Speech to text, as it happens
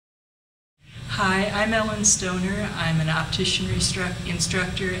Hi, I'm Ellen Stoner. I'm an optician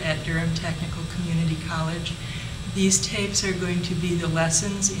instructor at Durham Technical Community College. These tapes are going to be the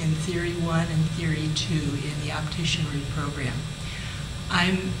lessons in Theory 1 and Theory 2 in the opticianry program.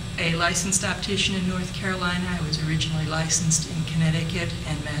 I'm a licensed optician in North Carolina. I was originally licensed in Connecticut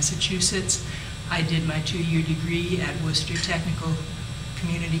and Massachusetts. I did my 2-year degree at Worcester Technical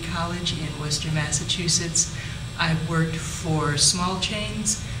Community College in Worcester, Massachusetts. I've worked for small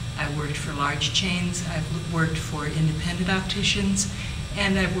chains, I've worked for large chains, I've worked for independent opticians,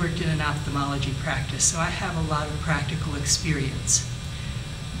 and I've worked in an ophthalmology practice, so I have a lot of practical experience.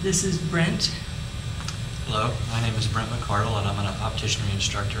 This is Brent. Hello, my name is Brent McCardle, and I'm an opticianry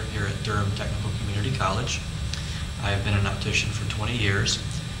instructor here at Durham Technical Community College. I have been an optician for 20 years.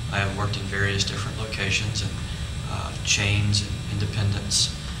 I have worked in various different locations and chains and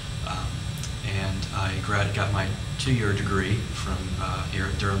independents, and I got my 2-year degree from here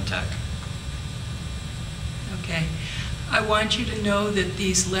at Durham Tech. Okay. I want you to know that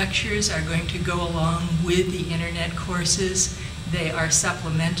these lectures are going to go along with the internet courses. They are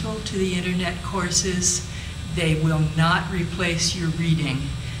supplemental to the internet courses. They will not replace your reading.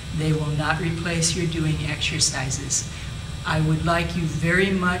 They will not replace your doing exercises. I would like you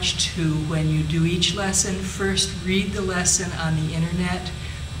very much to, when you do each lesson, first read the lesson on the internet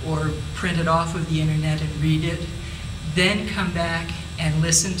or print it off of the internet and read it. Then come back and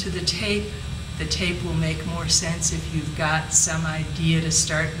listen to the tape. The tape will make more sense if you've got some idea to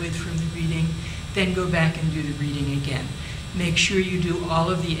start with from the reading. Then go back and do the reading again. Make sure you do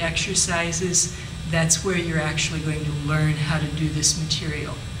all of the exercises. That's where you're actually going to learn how to do this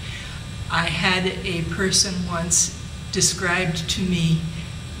material. I had a person once described to me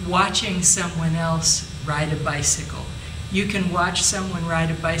watching someone else ride a bicycle. You can watch someone ride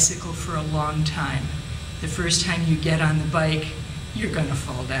a bicycle for a long time. The first time you get on the bike, you're going to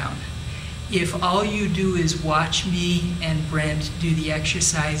fall down. If all you do is watch me and Brent do the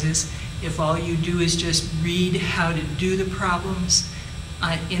exercises, if all you do is just read how to do the problems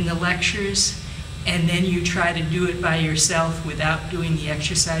in the lectures, and then you try to do it by yourself without doing the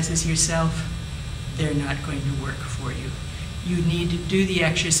exercises yourself, they're not going to work for you. You need to do the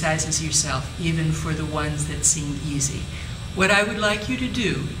exercises yourself, even for the ones that seem easy. What I would like you to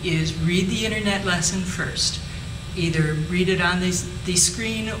do is read the internet lesson first. Either read it on the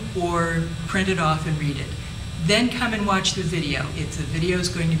screen or print it off and read it. Then come and watch the video. If the video is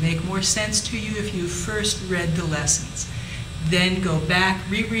going to make more sense to you if you first read the lessons. Then go back,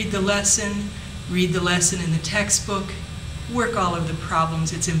 reread the lesson, read the lesson in the textbook, work all of the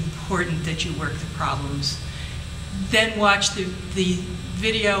problems. It's important that you work the problems. Then watch the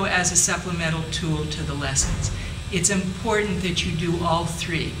video as a supplemental tool to the lessons. It's important that you do all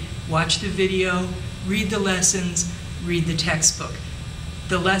three. Watch the video, read the lessons, read the textbook.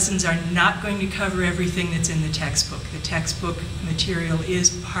 The lessons are not going to cover everything that's in the textbook. The textbook material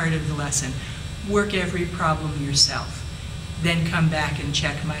is part of the lesson. Work every problem yourself. Then come back and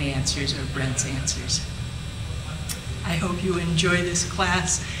check my answers or Brent's answers. I hope you enjoy this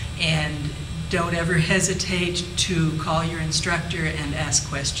class, and don't ever hesitate to call your instructor and ask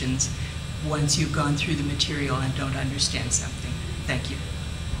questions once you've gone through the material and don't understand something. Thank you.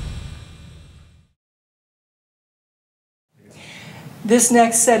 This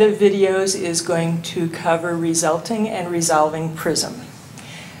next set of videos is going to cover resulting and resolving Prism.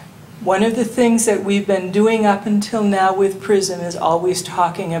 One of the things that we've been doing up until now with Prism is always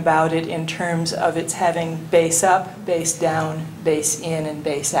talking about it in terms of its having base up, base down, base in, and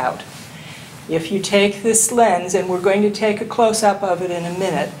base out. If you take this lens, and we're going to take a close-up of it in a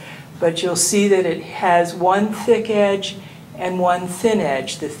minute, but you'll see that it has one thick edge and one thin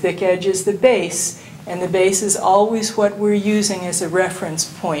edge. The thick edge is the base, and the base is always what we're using as a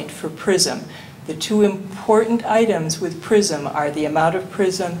reference point for Prism. The two important items with Prism are the amount of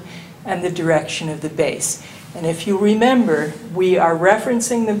Prism and the direction of the base. And if you remember, we are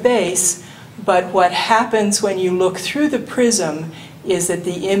referencing the base, but what happens when you look through the prism is that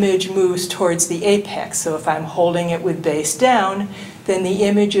the image moves towards the apex. So if I'm holding it with base down, then the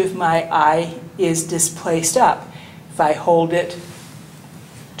image of my eye is displaced up. If I hold it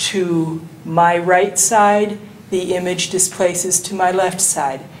to my right side, the image displaces to my left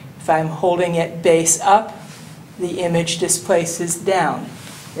side. If I'm holding it base up, the image displaces down.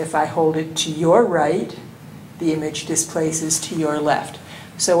 If I hold it to your right, the image displaces to your left.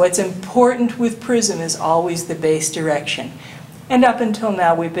 So what's important with Prism is always the base direction. And up until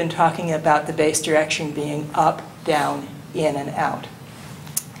now, we've been talking about the base direction being up, down, in, and out.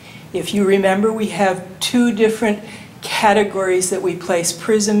 If you remember, we have two different categories that we place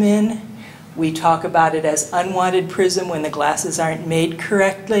Prism in. We talk about it as unwanted prism when the glasses aren't made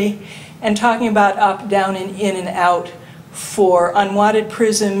correctly. And talking about up, down, and in and out for unwanted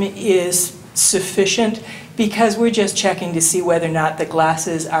prism is sufficient because we're just checking to see whether or not the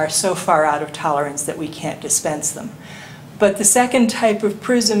glasses are so far out of tolerance that we can't dispense them. But the second type of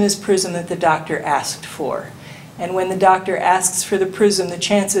prism is prism that the doctor asked for. And when the doctor asks for the prism, the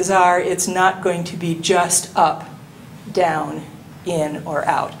chances are it's not going to be just up, down, in, or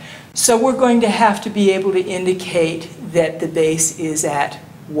out. So we're going to have to be able to indicate that the base is at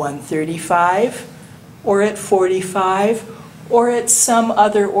 135, or at 45, or at some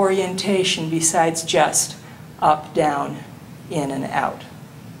other orientation besides just up, down, in, and out.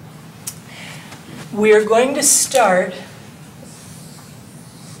 We are going to start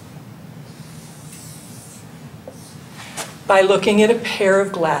by looking at a pair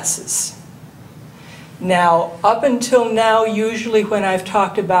of glasses. Now, up until now, usually when I've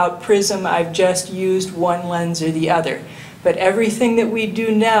talked about prism, I've just used one lens or the other. But everything that we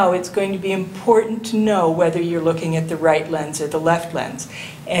do now, it's going to be important to know whether you're looking at the right lens or the left lens.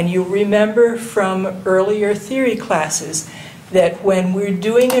 And you remember from earlier theory classes that when we're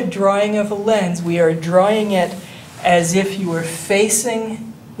doing a drawing of a lens, we are drawing it as if you were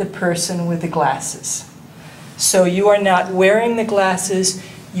facing the person with the glasses. So you are not wearing the glasses,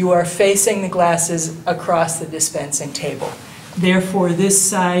 you are facing the glasses across the dispensing table. Therefore, this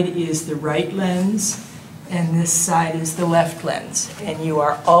side is the right lens, and this side is the left lens. And you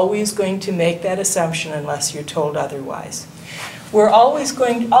are always going to make that assumption unless you're told otherwise. We're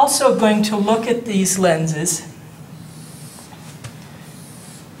also going to look at these lenses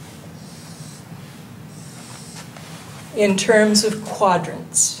in terms of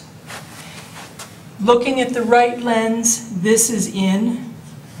quadrants. Looking at the right lens, this is in,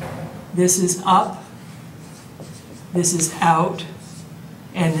 this is up, this is out,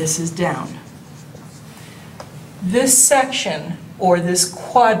 and this is down. This section, or this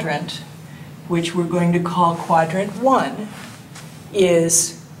quadrant, which we're going to call quadrant 1,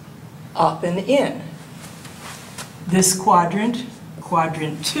 is up and in. This quadrant,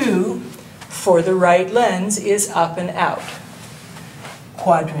 quadrant 2, for the right lens is up and out.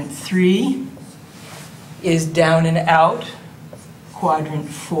 Quadrant 3 is down and out. Quadrant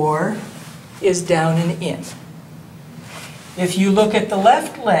 4 is down and in. If you look at the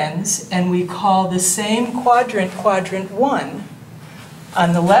left lens and we call the same quadrant quadrant 1,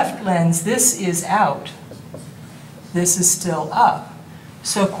 on the left lens this is out, this is still up.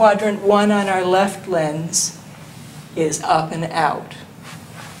 So quadrant 1 on our left lens is up and out.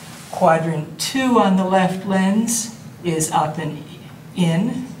 Quadrant 2 on the left lens is up and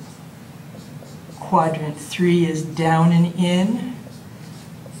in. Quadrant 3 is down and in.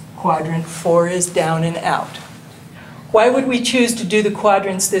 Quadrant 4 is down and out. Why would we choose to do the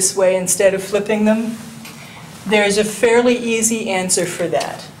quadrants this way instead of flipping them? There's a fairly easy answer for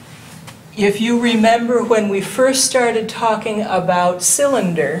that. If you remember when we first started talking about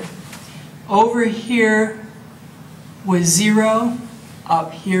cylinder, over here was 0,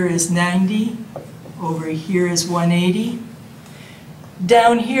 up here is 90, over here is 180.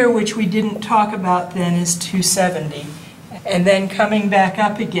 Down here, which we didn't talk about then, is 270. And then coming back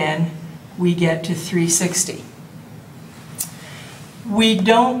up again, we get to 360. We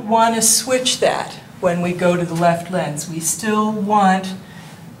don't want to switch that when we go to the left lens. We still want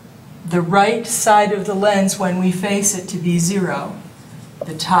the right side of the lens when we face it to be 0,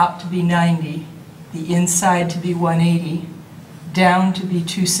 the top to be 90, the inside to be 180, down to be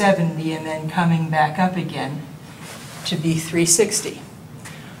 270, and then coming back up again to be 360.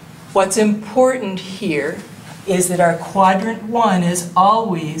 What's important here is that our quadrant 1 is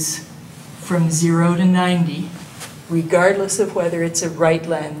always from 0 to 90, regardless of whether it's a right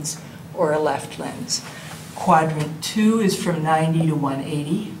lens or a left lens. Quadrant 2 is from 90 to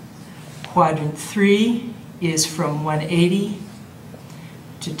 180. Quadrant 3 is from 180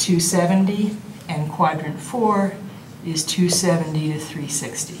 to 270, and quadrant 4 is 270 to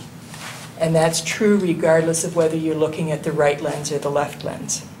 360. And that's true regardless of whether you're looking at the right lens or the left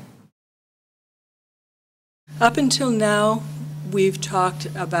lens. Up until now, we've talked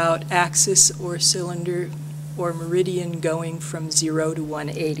about axis or cylinder or meridian going from 0 to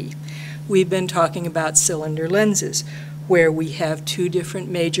 180. We've been talking about cylinder lenses, where we have two different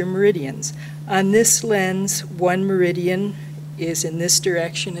major meridians. On this lens, one meridian is in this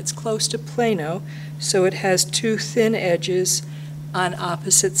direction. It's close to plano, so it has two thin edges on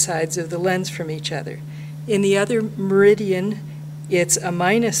opposite sides of the lens from each other. In the other meridian, it's a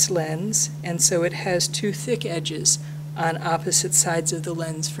minus lens, and so it has two thick edges on opposite sides of the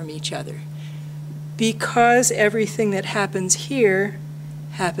lens from each other. Because everything that happens here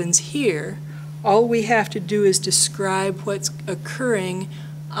happens here, all we have to do is describe what's occurring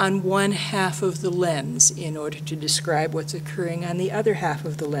on one half of the lens in order to describe what's occurring on the other half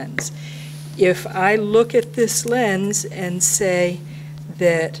of the lens. If I look at this lens and say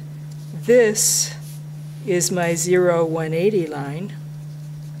that this is my 0, 180 line,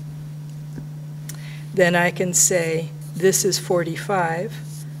 then I can say this is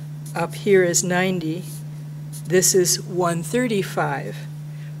 45, up here is 90, this is 135.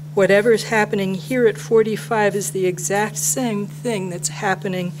 Whatever's happening here at 45 is the exact same thing that's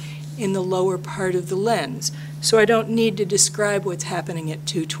happening in the lower part of the lens. So I don't need to describe what's happening at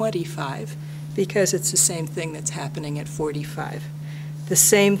 225 because it's the same thing that's happening at 45. The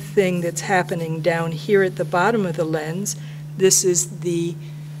same thing that's happening down here at the bottom of the lens, this is the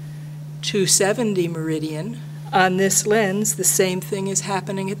 270 meridian. On this lens, the same thing is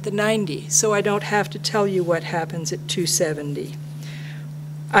happening at the 90. So I don't have to tell you what happens at 270.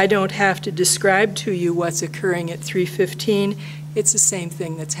 I don't have to describe to you what's occurring at 315. It's the same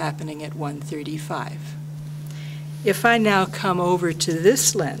thing that's happening at 135. If I now come over to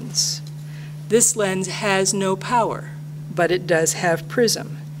this lens has no power, but it does have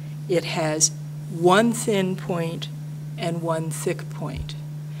prism. It has one thin point and one thick point.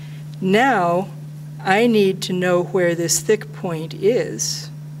 Now, I need to know where this thick point is,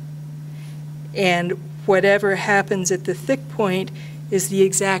 and whatever happens at the thick point is the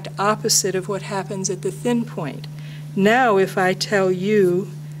exact opposite of what happens at the thin point. Now, if I tell you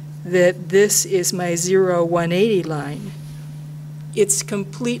that this is my 0, 180 line, it's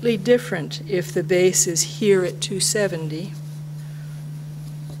completely different if the base is here at 270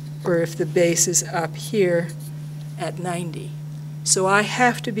 or if the base is up here at 90. So I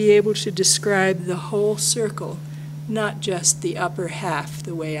have to be able to describe the whole circle, not just the upper half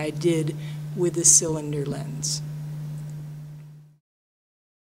the way I did with the cylinder lens.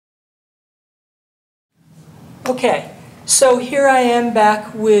 Okay, so here I am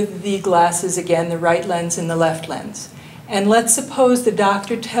back with the glasses again, the right lens and the left lens. And let's suppose the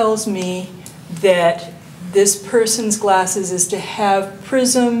doctor tells me that this person's glasses is to have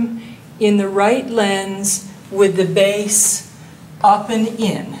prism in the right lens with the base up and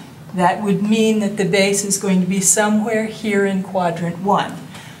in. That would mean that the base is going to be somewhere here in quadrant 1.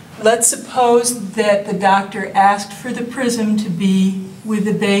 Let's suppose that the doctor asked for the prism to be with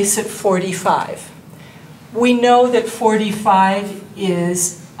the base at 45. We know that 45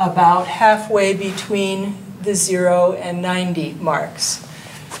 is about halfway between the 0 and 90 marks.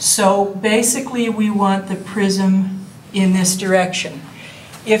 So basically we want the prism in this direction.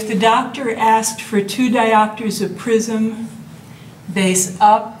 If the doctor asked for 2 diopters of prism, base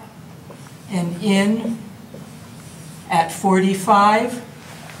up and in at 45,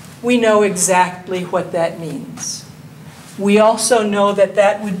 we know exactly what that means. We also know that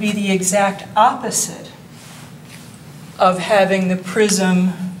that would be the exact opposite of having the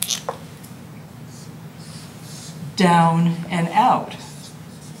prism down and out.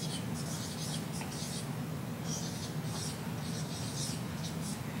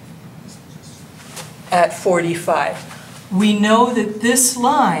 At 45. We know that this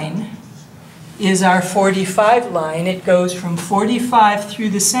line is our 45 line. It goes from 45 through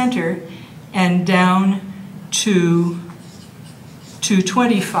the center and down to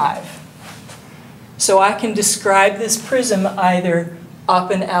 225. So I can describe this prism either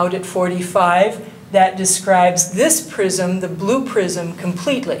up and out at 45. That describes this prism, the blue prism,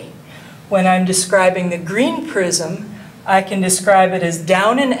 completely. When I'm describing the green prism, I can describe it as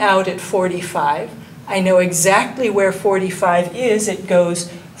down and out at 45. I know exactly where 45 is. It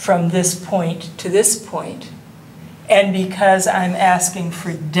goes from this point to this point. And because I'm asking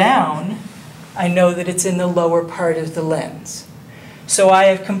for down, I know that it's in the lower part of the lens. So I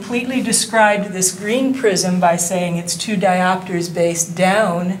have completely described this green prism by saying it's 2 diopters based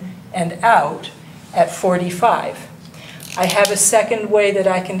down and out at 45. I have a second way that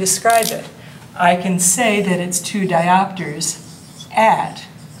I can describe it. I can say that it's 2 diopters at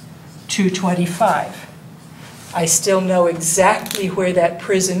 225. I still know exactly where that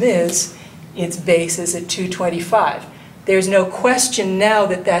prism is. Its base is at 225. There's no question now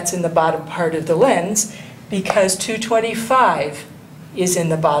that that's in the bottom part of the lens because 225 is in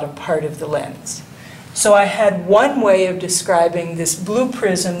the bottom part of the lens. So I had one way of describing this blue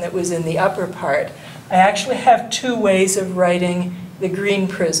prism that was in the upper part. I actually have 2 ways of writing the green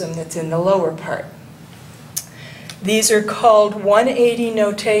prism that's in the lower part. These are called 180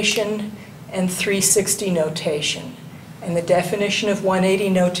 notation and 360 notation. And the definition of 180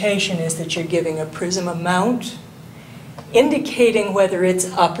 notation is that you're giving a prism amount, indicating whether it's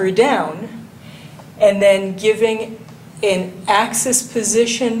up or down, and then giving an axis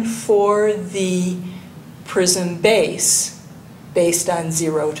position for the prism base based on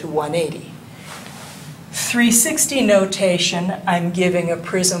 0 to 180. 360 notation, I'm giving a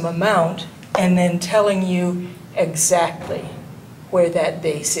prism amount and then telling you exactly where that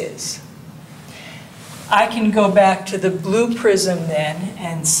base is. I can go back to the blue prism then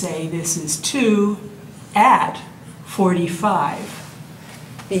and say this is 2 at 45.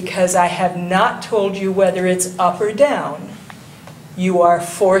 Because I have not told you whether it's up or down, you are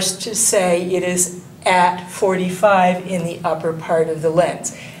forced to say it is at 45 in the upper part of the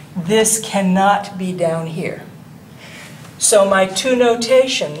lens. This cannot be down here. So my two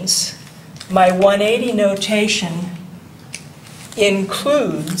notations, my 180 notation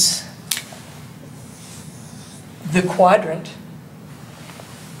includes the quadrant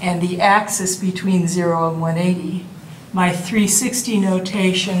and the axis between 0 and 180. My 360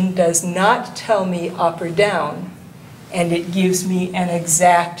 notation does not tell me up or down, and it gives me an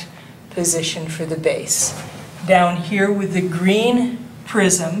exact position for the base. Down here with the green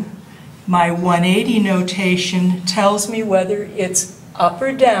prism, my 180 notation tells me whether it's up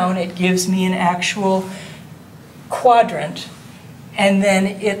or down. It gives me an actual quadrant, and then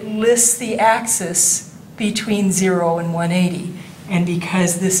it lists the axis between 0 and 180. And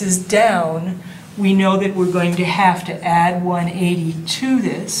because this is down, we know that we're going to have to add 180 to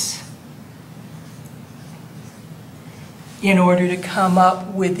this in order to come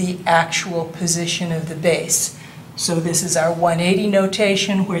up with the actual position of the base. So this is our 180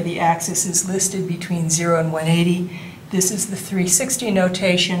 notation where the axis is listed between 0 and 180. This is the 360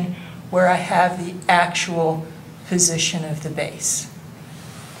 notation where I have the actual position of the base.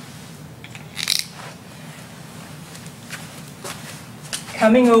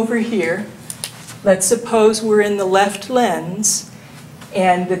 Coming over here, let's suppose we're in the left lens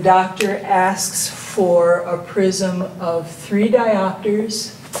and the doctor asks for a prism of 3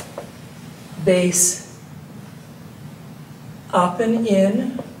 diopters, base up and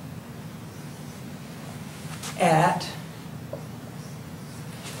in at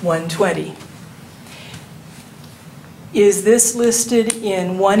 120. Is this listed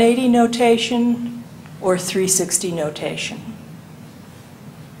in 180 notation or 360 notation?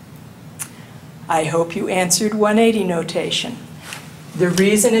 I hope you answered 180 notation. The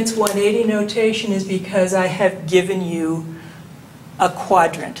reason it's 180 notation is because I have given you a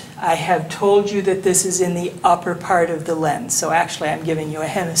quadrant. I have told you that this is in the upper part of the lens. So actually I'm giving you a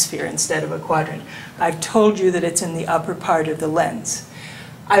hemisphere instead of a quadrant. I've told you that it's in the upper part of the lens.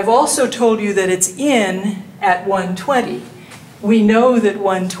 I've also told you that it's in at 120. We know that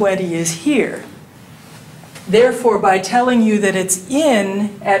 120 is here. Therefore, by telling you that it's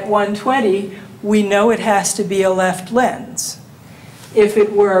in at 120, we know it has to be a left lens. If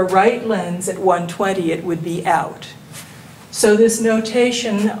it were a right lens at 120, it would be out. So this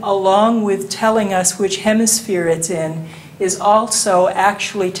notation, along with telling us which hemisphere it's in, is also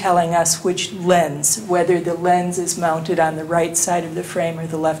actually telling us which lens, whether the lens is mounted on the right side of the frame or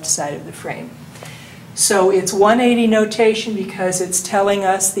the left side of the frame. So it's 180 notation because it's telling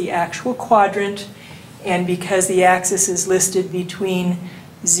us the actual quadrant and because the axis is listed between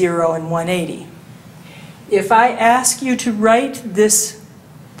 0 and 180. If I ask you to write this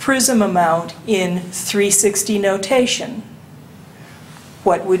prism amount in 360 notation,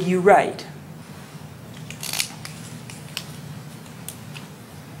 what would you write?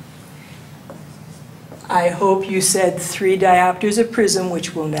 I hope you said 3 diopters of prism,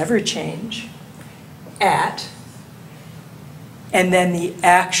 which will never change, at, and then the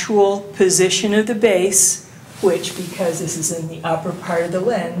actual position of the base, which, because this is in the upper part of the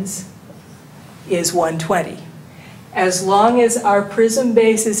lens, is 120. As long as our prism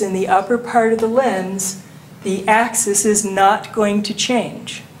base is in the upper part of the lens, the axis is not going to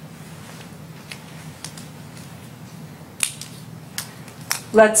change.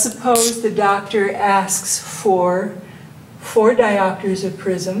 Let's suppose the doctor asks for 4 diopters of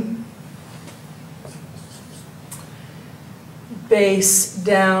prism, base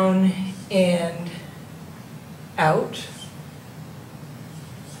down and out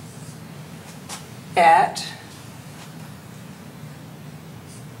at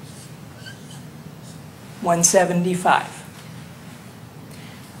 175.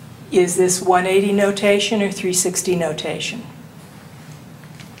 Is this 180 notation or 360 notation?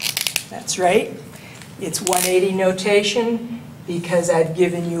 That's right. It's 180 notation because I've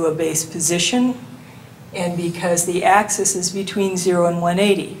given you a base position and because the axis is between 0 and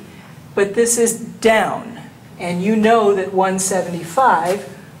 180. But this is down, and you know that 175,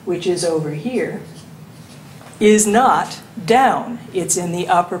 which is over here, is not down. It's in the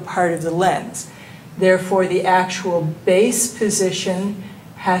upper part of the lens. Therefore, the actual base position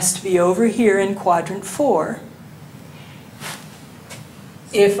has to be over here in quadrant 4.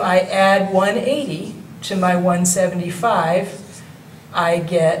 If I add 180 to my 175, I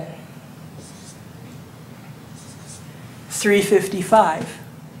get 355.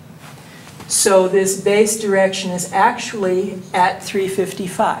 So this base direction is actually at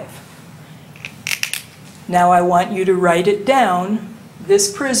 355. Now I want you to write it down,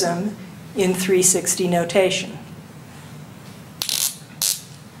 this prism, in 360 notation.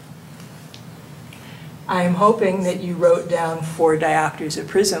 I am hoping that you wrote down 4 diopters of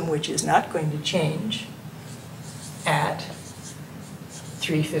prism, which is not going to change, at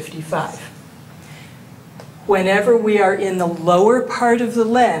 355. Whenever we are in the lower part of the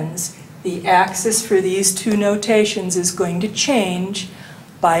lens, the axis for these two notations is going to change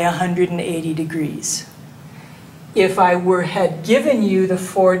by 180 degrees. If I had given you the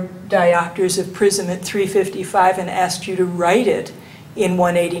 4 diopters of prism at 355 and asked you to write it in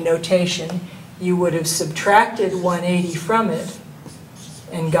 180 notation, you would have subtracted 180 from it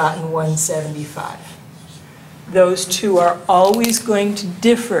and gotten 175. Those two are always going to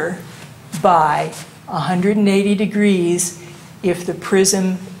differ by 180 degrees if the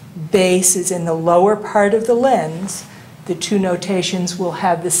prism base is in the lower part of the lens. The two notations will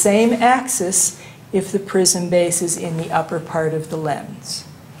have the same axis if the prism base is in the upper part of the lens.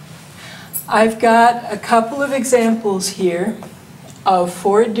 I've got a couple of examples here of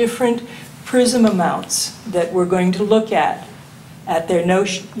 4 different prism amounts that we're going to look at their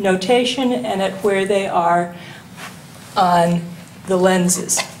notation and at where they are on the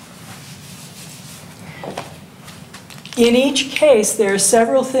lenses. In each case, there are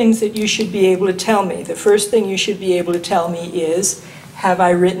several things that you should be able to tell me. The first thing you should be able to tell me is, have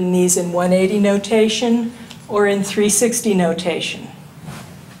I written these in 180 notation or in 360 notation?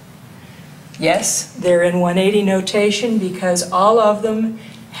 Yes, they're in 180 notation because all of them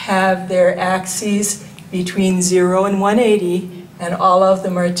have their axes between 0 and 180, and all of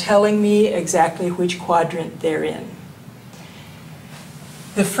them are telling me exactly which quadrant they're in.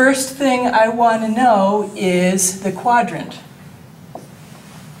 The first thing I want to know is the quadrant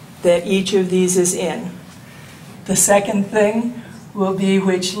that each of these is in. The second thing will be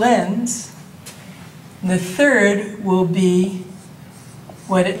which lens. The third will be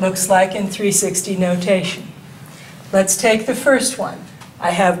what it looks like in 360 notation. Let's take the first one.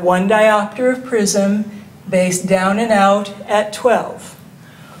 I have 1 diopter of prism based down and out at 12.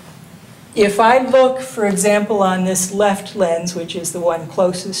 If I look, for example, on this left lens, which is the one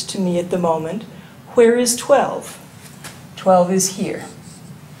closest to me at the moment, where is 12? 12 is here.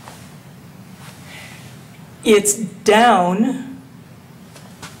 It's down,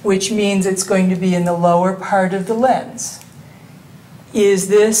 which means it's going to be in the lower part of the lens. Is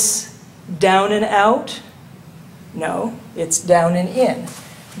this down and out? No, it's down and in.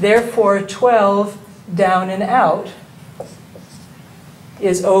 Therefore, 12 down and out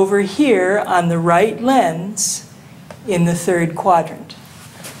is over here on the right lens in the 3rd quadrant.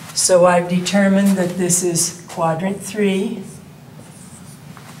 So I've determined that this is quadrant 3,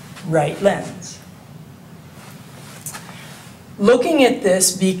 right lens. Looking at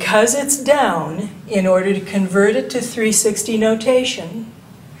this, because it's down, in order to convert it to 360 notation,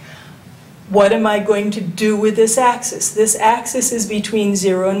 what am I going to do with this axis? This axis is between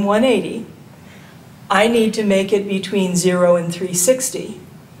 0 and 180. I need to make it between 0 and 360.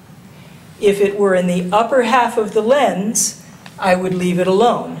 If it were in the upper half of the lens, I would leave it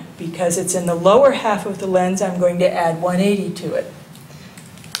alone. Because it's in the lower half of the lens, I'm going to add 180 to it.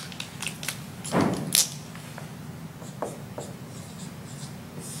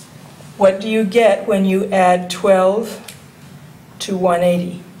 What do you get when you add 12 to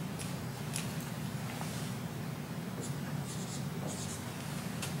 180?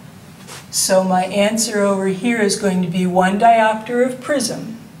 So my answer over here is going to be 1 diopter of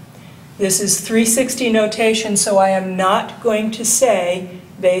prism. This is 360 notation, so I am not going to say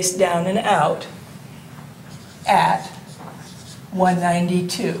base down and out at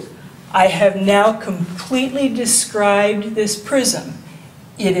 192. I have now completely described this prism.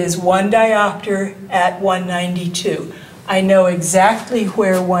 It is 1 diopter at 192. I know exactly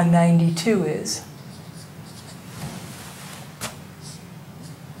where 192 is.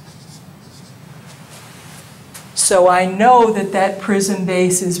 So I know that that prism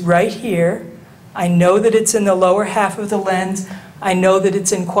base is right here. I know that it's in the lower half of the lens. I know that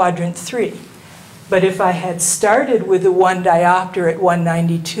it's in quadrant 3. But if I had started with the 1 diopter at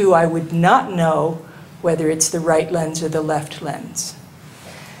 192, I would not know whether it's the right lens or the left lens.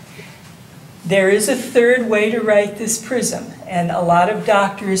 There is a third way to write this prism, and a lot of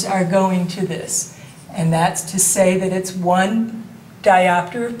doctors are going to this. And that's to say that it's one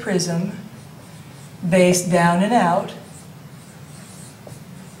diopter of prism, base down and out,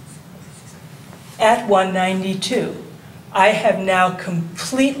 at 192. I have now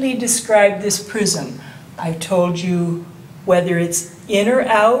completely described this prism. I've told you whether it's in or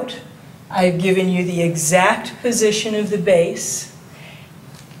out. I've given you the exact position of the base.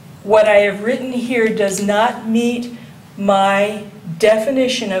 What I have written here does not meet my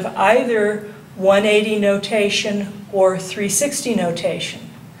definition of either 180 notation or 360 notation.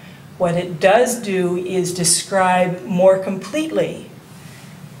 What it does do is describe more completely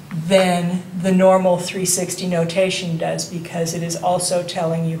than the normal 360 notation does, because it is also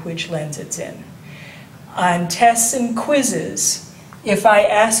telling you which lens it's in. On tests and quizzes, if I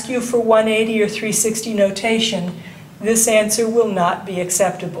ask you for 180 or 360 notation, this answer will not be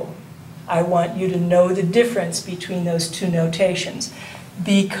acceptable. I want you to know the difference between those two notations.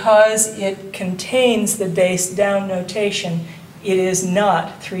 Because it contains the base down notation, it is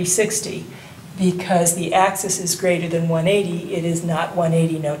not 360. Because the axis is greater than 180, it is not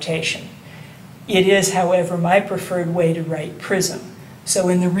 180 notation. It is, however, my preferred way to write prism. So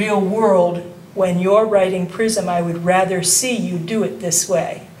in the real world, when you're writing prism, I would rather see you do it this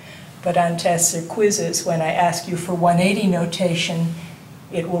way. But on tests or quizzes, when I ask you for 180 notation,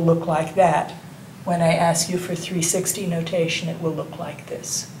 it will look like that. When I ask you for 360 notation, it will look like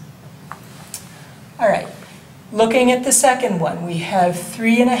this. All right. Looking at the second one, we have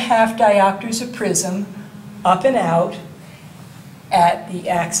 3.5 diopters of prism up and out at the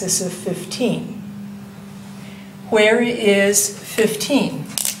axis of 15. Where is 15?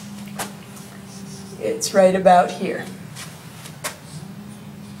 It's right about here.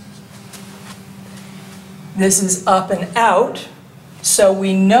 This is up and out, so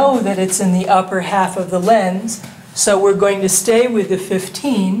we know that it's in the upper half of the lens, so we're going to stay with the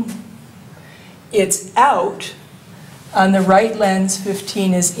 15. It's out. On the right lens,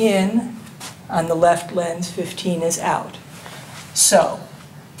 15 is in. On the left lens, 15 is out. So,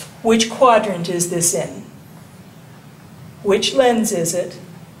 which quadrant is this in? Which lens is it?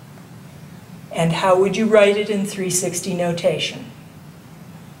 And how would you write it in 360 notation?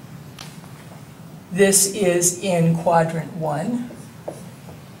 This is in quadrant 1.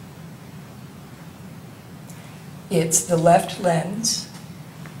 It's the left lens,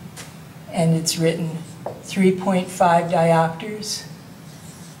 and it's written 3.5 diopters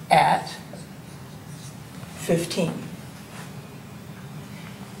at 15.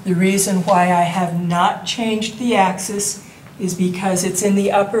 The reason why I have not changed the axis is because it's in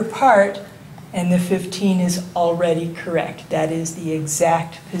the upper part and the 15 is already correct. That is the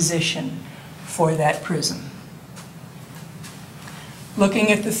exact position for that prism.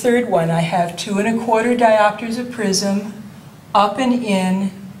 Looking at the third one, I have 2.25 diopters of prism up and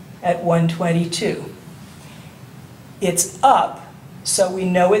in at 122. It's up, so we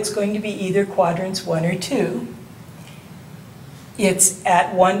know it's going to be either quadrants 1 or 2. It's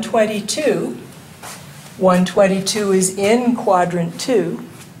at 122. 122 is in quadrant 2.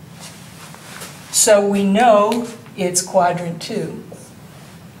 So we know it's quadrant 2.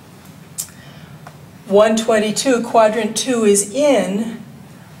 122, quadrant 2 is in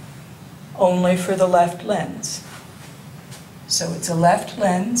only for the left lens. So it's a left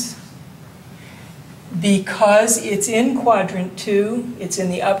lens. Because it's in quadrant 2, it's in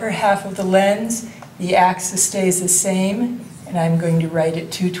the upper half of the lens, the axis stays the same, and I'm going to write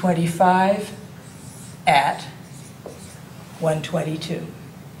it 225 at 122.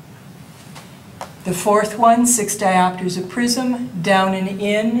 The fourth one, 6 diopters of prism, down and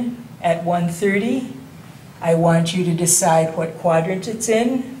in at 130. I want you to decide what quadrant it's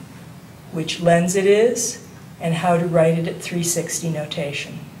in, which lens it is, and how to write it at 360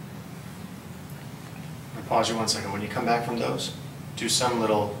 notation. Pause you 1 second. When you come back from those, do some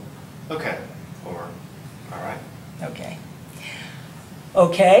little, okay, or, all right. Okay.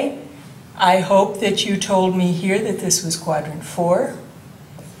 Okay. I hope that you told me here that this was quadrant 4,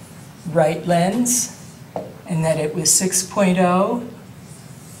 right lens, and that it was 6.0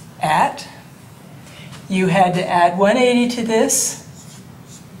 at. You had to add 180 to this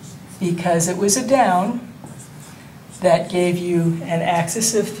because it was a down. That gave you an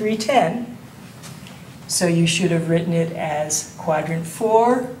axis of 310. So you should have written it as quadrant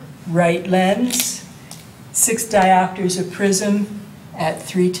 4, right lens, 6 diopters of prism at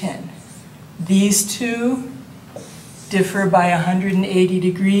 310. These two differ by 180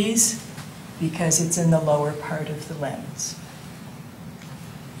 degrees because it's in the lower part of the lens.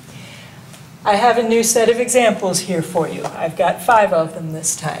 I have a new set of examples here for you. I've got 5 of them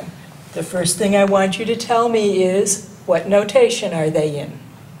this time. The first thing I want you to tell me is, what notation are they in?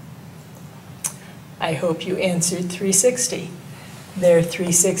 I hope you answered 360. They're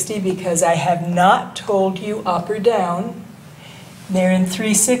 360 because I have not told you up or down. They're in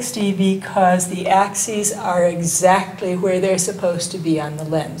 360 because the axes are exactly where they're supposed to be on the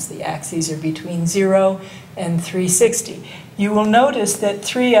lens. The axes are between 0 and 360. You will notice that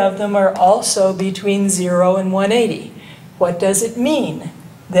 3 of them are also between 0 and 180. What does it mean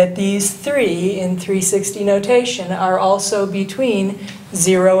that these 3 in 360 notation are also between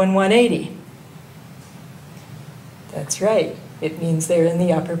 0 and 180? That's right. It means they're in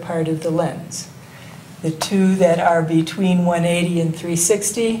the upper part of the lens. The 2 that are between 180 and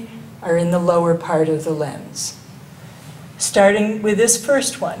 360 are in the lower part of the lens. Starting with this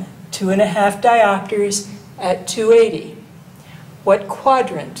first one, 2.5 diopters at 280. What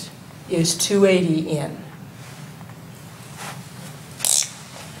quadrant is 280 in?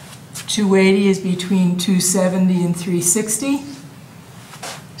 280 is between 270 and 360,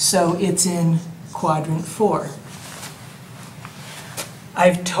 so it's in quadrant 4.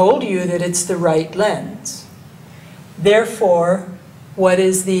 I've told you that it's the right lens. Therefore, what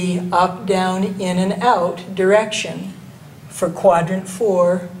is the up, down, in, and out direction for quadrant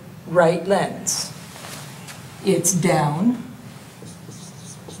 4 right lens? It's down,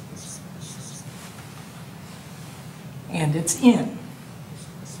 and it's in.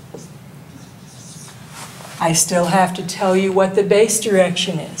 I still have to tell you what the base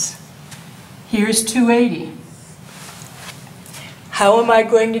direction is. Here's 280. How am I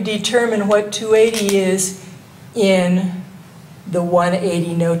going to determine what 280 is in the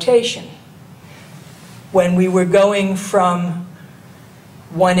 180 notation? When we were going from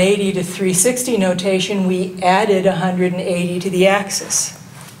 180 to 360 notation, we added 180 to the axis.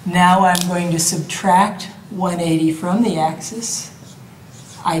 Now I'm going to subtract 180 from the axis.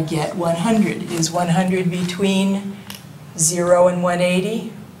 I get 100. Is 100 between 0 and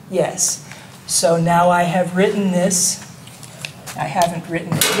 180? Yes. So now I have written this, I haven't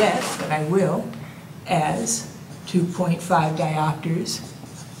written it yet, but I will, as 2.5 diopters,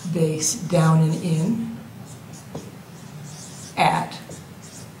 base down and in, at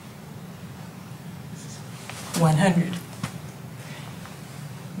 100.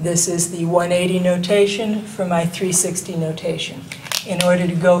 This is the 180 notation for my 360 notation. In order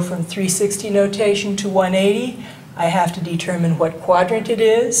to go from 360 notation to 180, I have to determine what quadrant it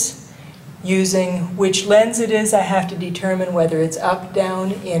is. Using which lens it is, I have to determine whether it's up,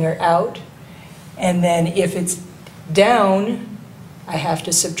 down, in, or out. And then if it's down, I have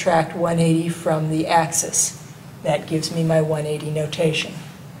to subtract 180 from the axis. That gives me my 180 notation.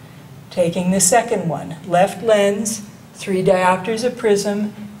 Taking the second one, left lens, 3 diopters of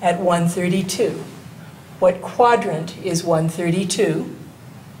prism at 132. What quadrant is 132?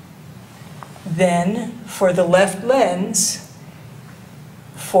 Then, for the left lens,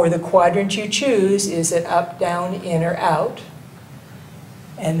 for the quadrant you choose, is it up, down, in, or out?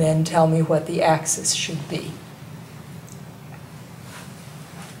 And then tell me what the axis should be.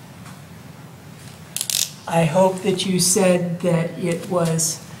 I hope that you said that it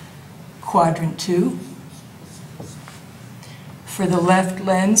was quadrant 2. For the left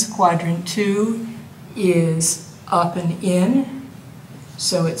lens, quadrant 2 is up and in,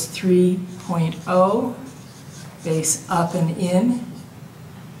 so it's 3.0, base up and in.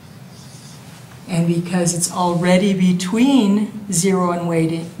 And because it's already between 0 and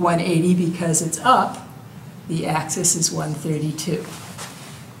 180, because it's up, the axis is 132.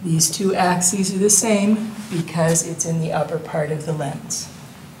 These two axes are the same because it's in the upper part of the lens.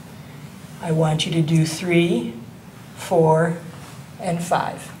 I want you to do 3, 4, and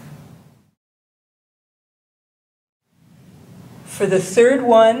 5. For the third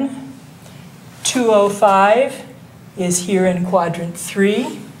one, 205 is here in quadrant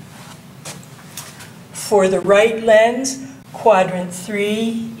 3. For the right lens, quadrant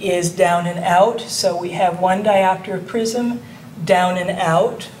 3 is down and out, so we have 1 diopter of prism down and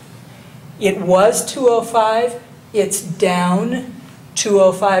out. It was 205, it's down.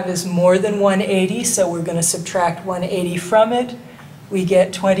 205 is more than 180, so we're going to subtract 180 from it. We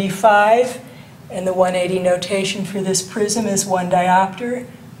get 25, and the 180 notation for this prism is 1 diopter,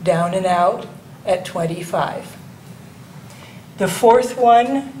 down and out at 25. The fourth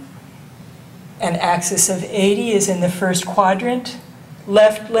one, an axis of 80, is in the first quadrant.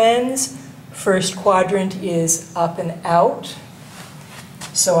 Left lens, first quadrant is up and out.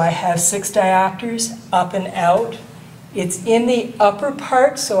 So I have 6 diopters, up and out. It's in the upper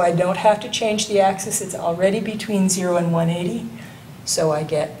part, so I don't have to change the axis. It's already between 0 and 180, so I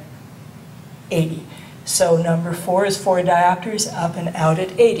get 80. So number 4 is 4 diopters, up and out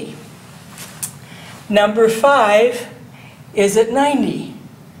at 80. Number 5 is at 90.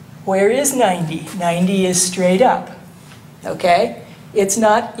 Where is 90? 90 is straight up, okay? It's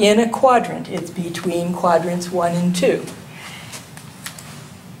not in a quadrant. It's between quadrants 1 and 2.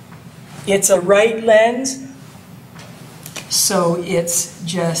 It's a right lens, so it's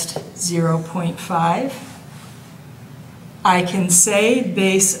just 0.5. I can say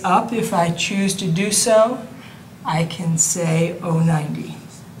base up if I choose to do so. I can say 0.90.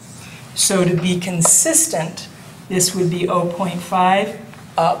 So to be consistent, this would be 0.5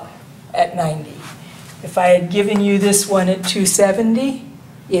 up at 90. If I had given you this one at 270,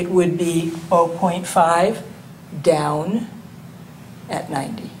 it would be 0.5 down at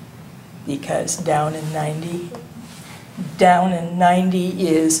 90, because down in 90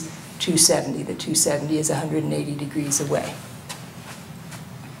 is 270. The 270 is 180 degrees away.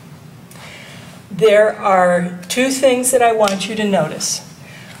 There are two things that I want you to notice.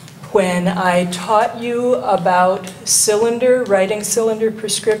 When I taught you about writing cylinder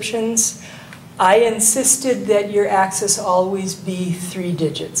prescriptions, I insisted that your axis always be 3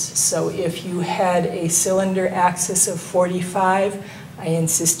 digits. So if you had a cylinder axis of 45, I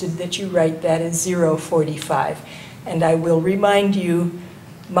insisted that you write that as 0.45. And I will remind you,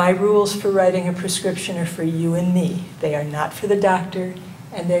 my rules for writing a prescription are for you and me. They are not for the doctor,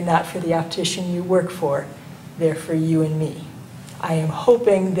 and they're not for the optician you work for. They're for you and me. I am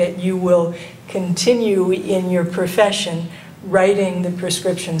hoping that you will continue in your profession writing the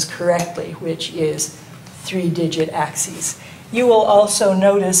prescriptions correctly, which is 3-digit axes. You will also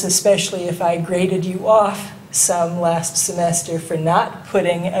notice, especially if I graded you off some last semester for not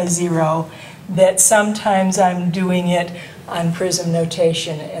putting a 0, that sometimes I'm doing it on Prism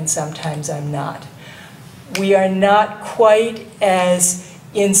notation and sometimes I'm not. We are not quite as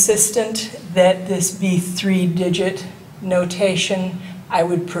insistent that this be 3-digit notation. I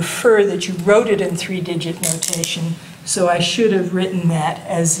would prefer that you wrote it in 3-digit notation, so I should have written that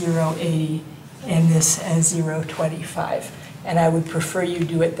as 0.80 and this as 0.25. And I would prefer you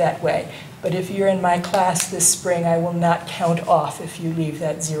do it that way. But if you're in my class this spring, I will not count off if you leave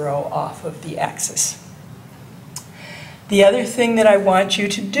that 0 off of the axis. The other thing that I want you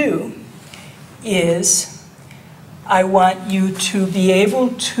to do is I want you to be able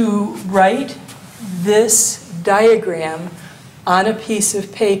to write this diagram on a piece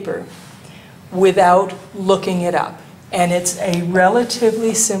of paper without looking it up. And it's a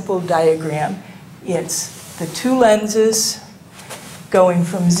relatively simple diagram. It's the 2 lenses going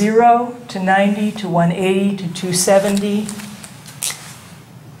from 0 to 90 to 180 to 270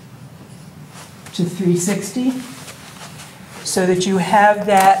 to 360, so that you have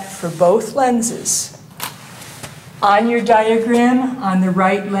that for both lenses. On your diagram, on the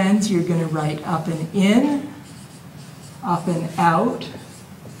right lens, you're going to write up and in, up and out,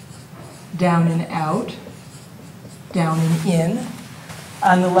 down and out, down and in.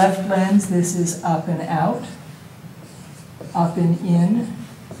 On the left lens, this is up and out, up and in,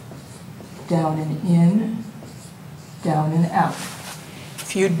 down and in, down and out.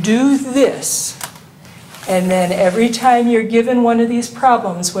 If you do this, and then every time you're given one of these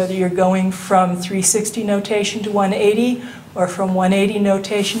problems, whether you're going from 360 notation to 180 or from 180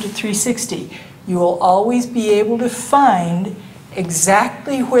 notation to 360, you will always be able to find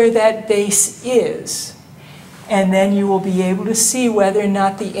exactly where that base is. And then you will be able to see whether or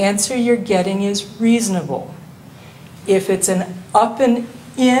not the answer you're getting is reasonable. If it's an up and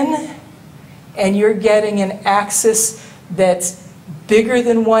in, and you're getting an axis that's bigger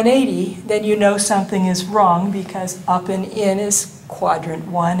than 180, then you know something is wrong, because up and in is quadrant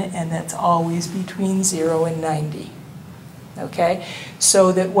 1, and that's always between 0 and 90. Okay?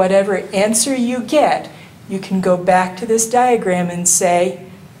 So that whatever answer you get, you can go back to this diagram and say,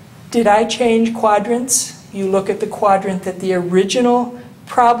 did I change quadrants? You look at the quadrant that the original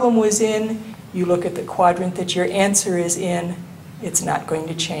problem was in, you look at the quadrant that your answer is in, it's not going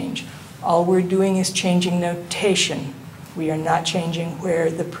to change. All we're doing is changing notation. We are not changing where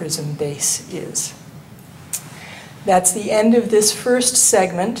the prism base is. That's the end of this first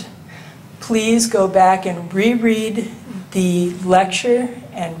segment. Please go back and reread the lecture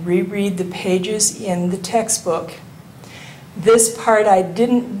and reread the pages in the textbook. This part I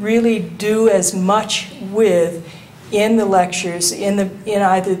didn't really do as much with in the lectures, in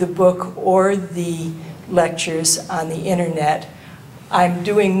either the book or the lectures on the internet. I'm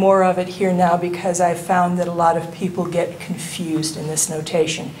doing more of it here now because I've found that a lot of people get confused in this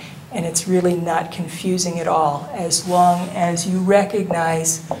notation. And it's really not confusing at all, as long as you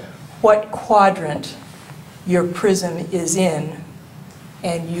recognize what quadrant your prism is in,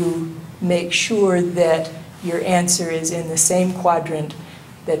 and you make sure that your answer is in the same quadrant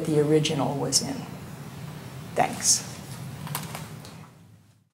that the original was in. Thanks.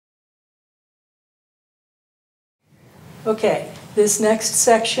 Okay, this next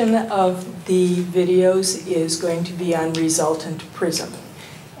section of the videos is going to be on resultant prism.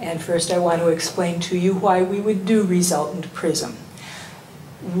 And first I want to explain to you why we would do resultant prism.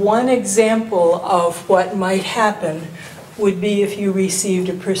 One example of what might happen would be if you received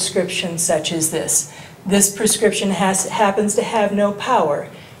a prescription such as this. This prescription happens to have no power.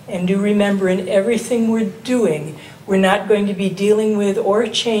 And do remember, in everything we're doing, we're not going to be dealing with or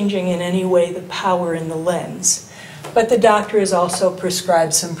changing in any way the power in the lens. But the doctor has also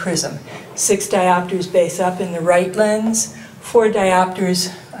prescribed some prism. 6 diopters base up in the right lens, 6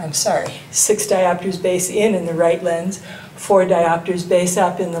 diopters base in the right lens, 4 diopters base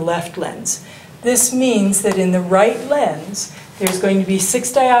up in the left lens. This means that in the right lens, there's going to be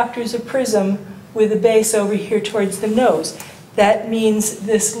 6 diopters of prism with a base over here towards the nose. That means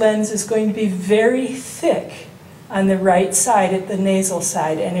this lens is going to be very thick on the right side at the nasal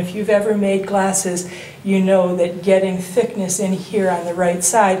side. And if you've ever made glasses, you know that getting thickness in here on the right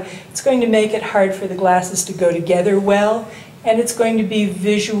side, it's going to make it hard for the glasses to go together well, and it's going to be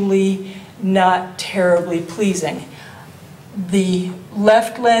visually not terribly pleasing. The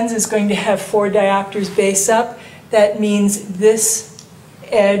left lens is going to have 4 diopters base up. That means this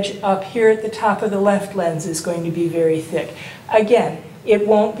edge up here at the top of the left lens is going to be very thick. Again, it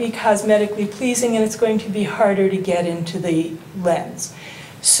won't be cosmetically pleasing, and it's going to be harder to get into the lens.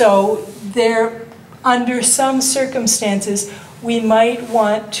 So under some circumstances, we might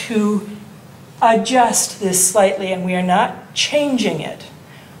want to adjust this slightly, and we are not changing it,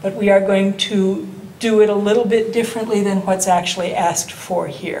 but we are going to do it a little bit differently than what's actually asked for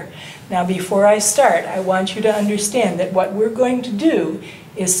here. Now, before I start, I want you to understand that what we're going to do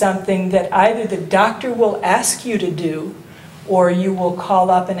is something that either the doctor will ask you to do, or you will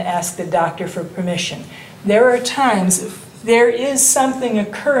call up and ask the doctor for permission. There are times if there is something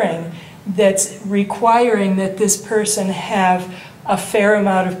occurring that's requiring that this person have a fair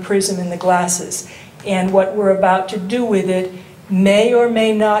amount of prism in the glasses, and what we're about to do with it may or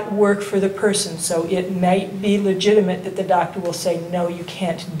may not work for the person. So it might be legitimate that the doctor will say, no, you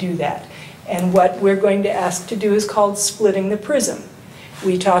can't do that. And what we're going to ask to do is called splitting the prism.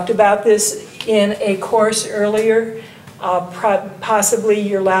 We talked about this in a course earlier, possibly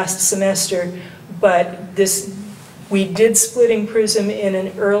your last semester, but we did splitting prism in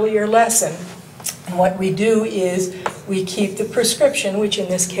an earlier lesson. And what we do is we keep the prescription, which in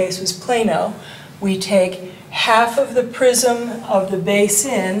this case was Plano. We take half of the prism of the base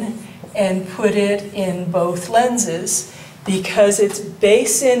in and put it in both lenses. Because it's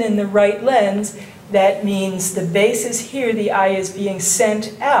base in the right lens, that means the base is here, the eye is being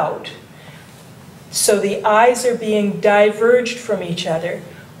sent out. So the eyes are being diverged from each other.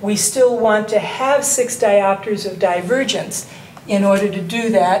 We still want to have 6 diopters of divergence. In order to do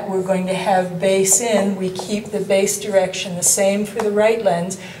that, we're going to have base in. We keep the base direction the same for the right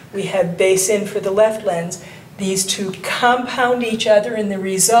lens. We have base in for the left lens. These two compound each other, and the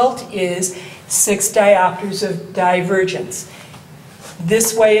result is 6 diopters of divergence.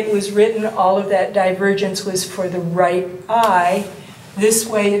 This way it was written, all of that divergence was for the right eye. This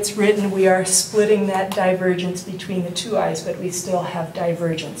way it's written, we are splitting that divergence between the 2 eyes, but we still have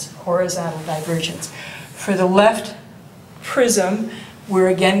divergence, horizontal divergence. For the left prism, we're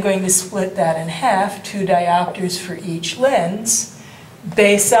again going to split that in half, 2 diopters for each lens.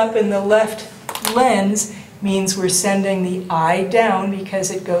 Base up in the left lens means we're sending the eye down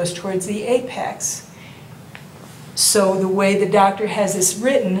because it goes towards the apex. So the way the doctor has this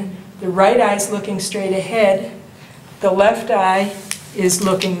written, the right eye is looking straight ahead, the left eye is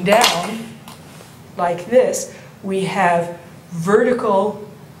looking down like this. We have vertical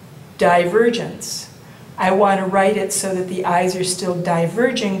divergence. I want to write it so that the eyes are still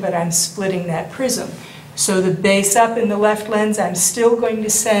diverging, but I'm splitting that prism. So the base up in the left lens, I'm still going to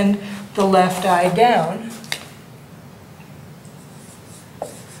send the left eye down,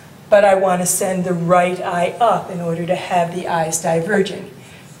 but I want to send the right eye up in order to have the eyes diverging.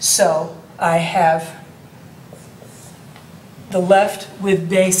 So I have the left with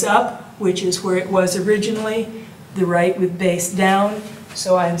base up, which is where it was originally, the right with base down.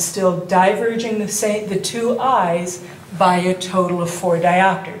 So I'm still diverging the 2 eyes by a total of 4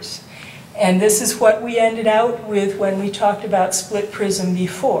 diopters. And this is what we ended out with when we talked about split prism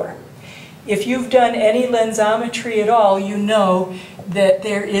before. If you've done any lensometry at all, you know that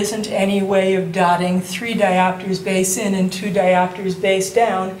there isn't any way of dotting 3 diopters base in and 2 diopters base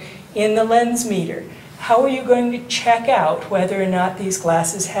down in the lens meter. How are you going to check out whether or not these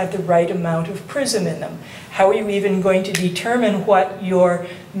glasses have the right amount of prism in them? How are you even going to determine what your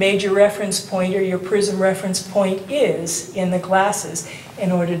major reference point or your prism reference point is in the glasses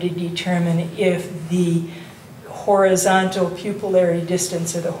in order to determine if the horizontal pupillary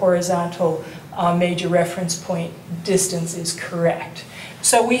distance, or the horizontal major reference point distance, is correct.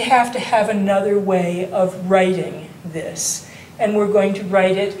 So we have to have another way of writing this. And we're going to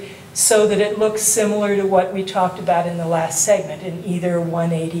write it so that it looks similar to what we talked about in the last segment, in either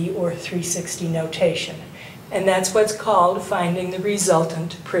 180 or 360 notation. And that's what's called finding the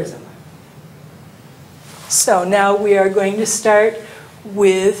resultant prism. So now we are going to start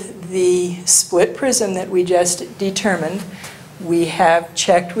with the split prism that we just determined. We have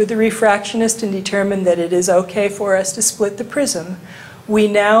checked with the refractionist and determined that it is okay for us to split the prism. We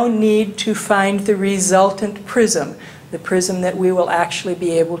now need to find the resultant prism, the prism that we will actually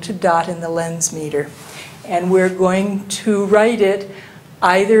be able to dot in the lens meter. And we're going to write it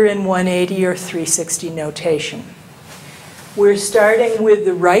either in 180 or 360 notation. We're starting with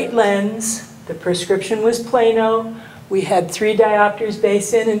the right lens. The prescription was plano. We had 3 diopters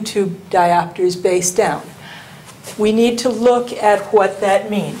base in and 2 diopters base down. We need to look at what that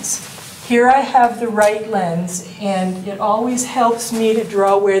means. Here I have the right lens, and it always helps me to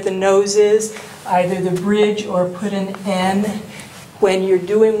draw where the nose is, either the bridge or put an N. When you're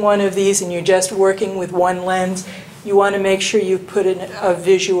doing one of these and you're just working with one lens, you want to make sure you put a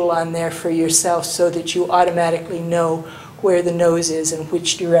visual on there for yourself so that you automatically know where the nose is and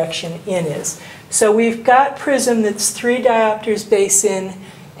which direction in is. So we've got prism that's 3 diopters base in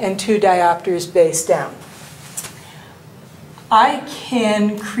and 2 diopters base down. I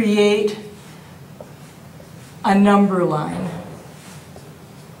can create a number line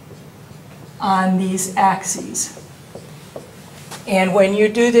on these axes. And when you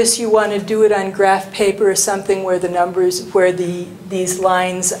do this, you want to do it on graph paper or something where the numbers, where these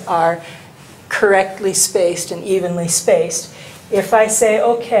lines are correctly spaced and evenly spaced. If I say,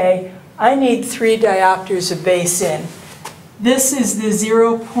 okay, I need 3 diopters of base in, this is the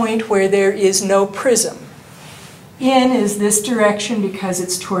 0 point where there is no prism. In is this direction because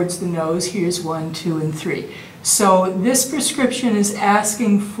it's towards the nose. Here's 1, 2, and 3. So this prescription is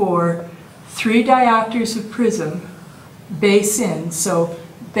asking for 3 diopters of prism base in, so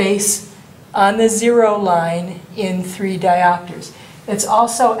base on the 0 line in 3 diopters. It's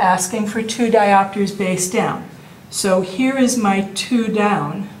also asking for 2 diopters base down. So here is my 2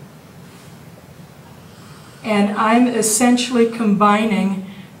 down, and I'm essentially combining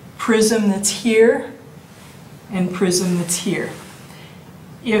prism that's here and prism that's here.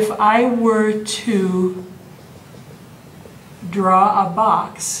 If I were to draw a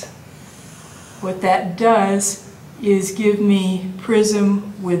box, what that does is give me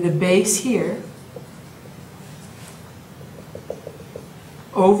prism with the base here,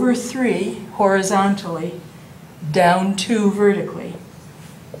 over 3 horizontally, down 2 vertically.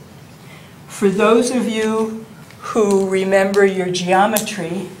 For those of you who remember your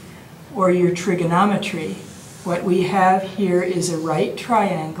geometry or your trigonometry, what we have here is a right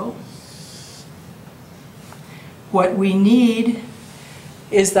triangle. What we need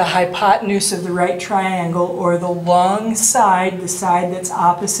is the hypotenuse of the right triangle, or the long side, the side that's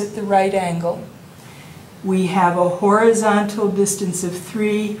opposite the right angle. We have a horizontal distance of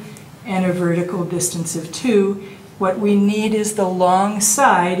 3 and a vertical distance of 2. What we need is the long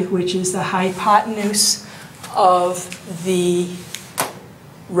side, which is the hypotenuse of the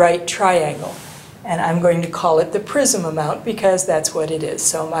right triangle. And I'm going to call it the prism amount because that's what it is.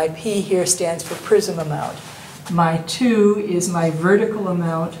 So my P here stands for prism amount. My 2 is my vertical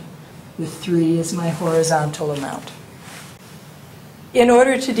amount. The 3 is my horizontal amount. In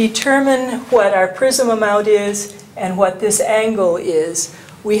order to determine what our prism amount is and what this angle is,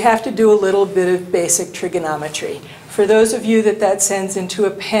 we have to do a little bit of basic trigonometry. For those of you that sends into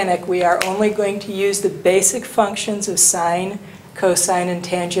a panic, we are only going to use the basic functions of sine, cosine, and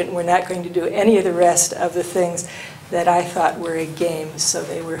tangent. We're not going to do any of the rest of the things that I thought were a game, so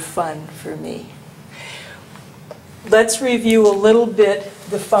they were fun for me. Let's review a little bit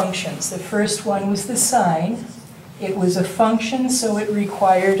the functions. The first one was the sine. It was a function, so it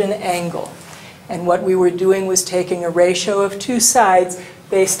required an angle. And what we were doing was taking a ratio of 2 sides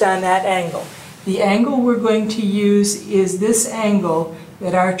based on that angle. The angle we're going to use is this angle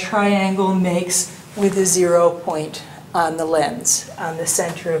that our triangle makes with the 0 point on the lens, on the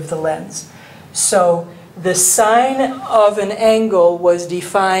center of the lens. So the sine of an angle was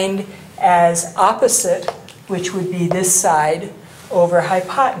defined as opposite, which would be this side, over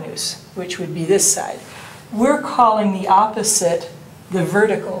hypotenuse, which would be this side. We're calling the opposite the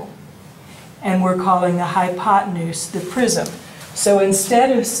vertical, and we're calling the hypotenuse the prism. So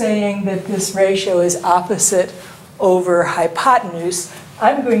instead of saying that this ratio is opposite over hypotenuse,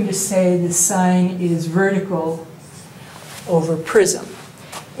 I'm going to say the sine is vertical over prism.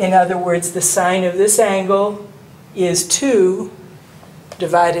 In other words, the sine of this angle is 2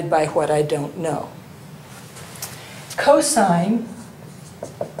 divided by what I don't know. Cosine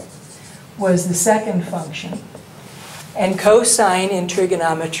was the second function. And cosine in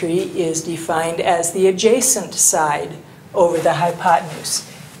trigonometry is defined as the adjacent side over the hypotenuse.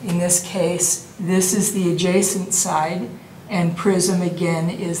 In this case, this is the adjacent side, and prism again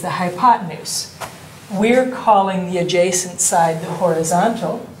is the hypotenuse. We're calling the adjacent side the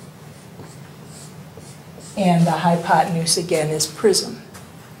horizontal, and the hypotenuse again is prism.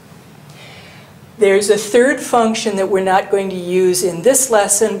 There's a third function that we're not going to use in this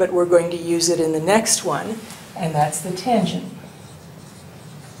lesson, but we're going to use it in the next one, and that's the tangent.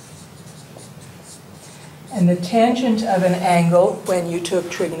 And the tangent of an angle, when you took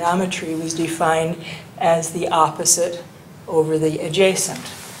trigonometry, was defined as the opposite over the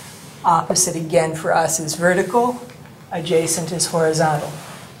adjacent. Opposite, again, for us is vertical. Adjacent is horizontal.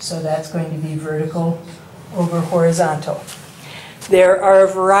 So that's going to be vertical over horizontal. There are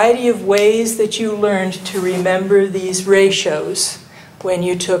a variety of ways that you learned to remember these ratios when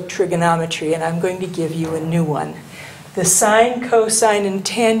you took trigonometry, and I'm going to give you a new one. The sine, cosine, and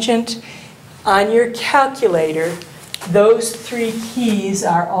tangent, on your calculator, those 3 keys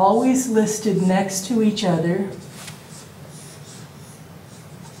are always listed next to each other.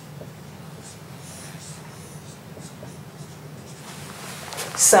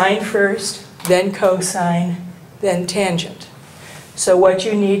 Sine first, then cosine, then tangent. So what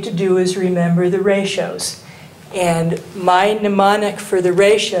you need to do is remember the ratios. And my mnemonic for the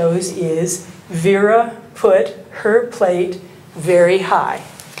ratios is Vera put her plate very high.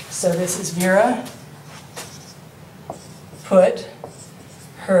 So this is Vera put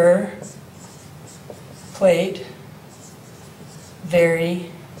her plate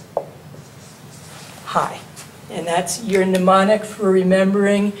very high. And that's your mnemonic for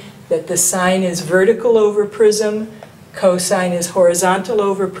remembering that the sine is vertical over prism, cosine is horizontal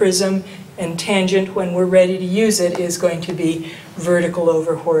over prism, and tangent, when we're ready to use it, is going to be vertical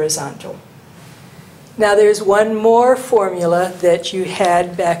over horizontal. Now there's one more formula that you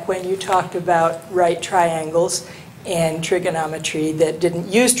had back when you talked about right triangles and trigonometry that didn't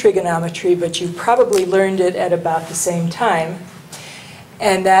use trigonometry, but you probably learned it at about the same time.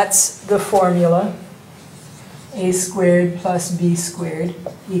 And that's the formula a squared plus b squared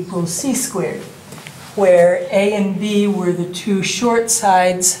equals c squared, where a and b were the 2 short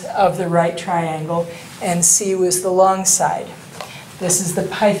sides of the right triangle and c was the long side. This is the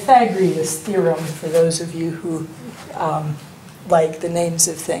Pythagorean theorem for those of you who like the names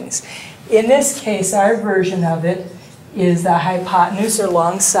of things. In this case, our version of it is the hypotenuse, or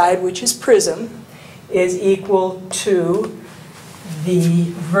long side, which is prism, is equal to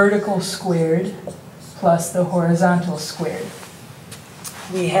the vertical squared plus the horizontal squared.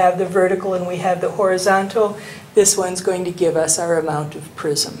 We have the vertical and we have the horizontal. This one's going to give us our amount of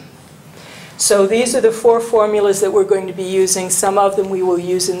prism. So these are the 4 formulas that we're going to be using. Some of them we will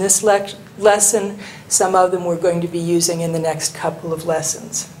use in this lesson. Some of them we're going to be using in the next couple of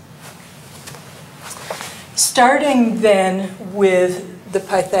lessons. Starting then with the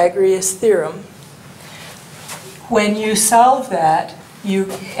Pythagorean theorem, when you solve that, you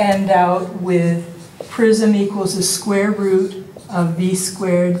end out with prism equals the square root of v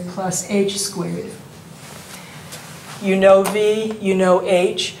squared plus h squared. You know v, you know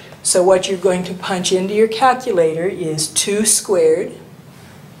h. So what you're going to punch into your calculator is 2 squared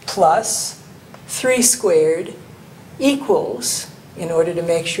plus 3 squared equals, in order to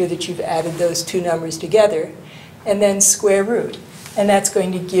make sure that you've added those 2 numbers together, and then square root. And that's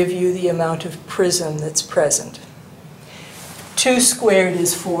going to give you the amount of prism that's present. 2 squared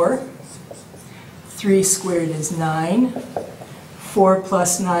is 4. 3 squared is 9. 4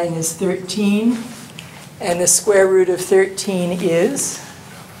 plus 9 is 13. And the square root of 13 is...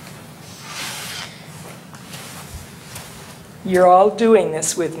 You're all doing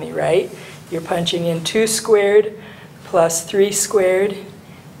this with me, right? You're punching in 2 squared plus 3 squared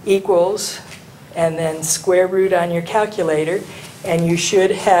equals, and then square root on your calculator, and you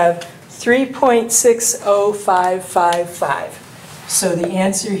should have 3.60555. So the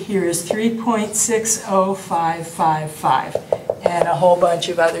answer here is 3.60555, and a whole bunch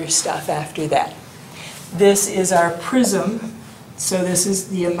of other stuff after that. This is our prism. So this is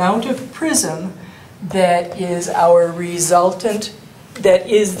the amount of prism that is our resultant, that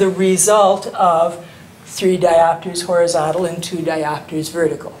is the result of 3 diopters horizontal and 2 diopters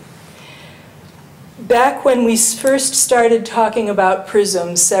vertical. Back when we first started talking about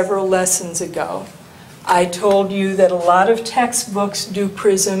prisms several lessons ago, I told you that a lot of textbooks do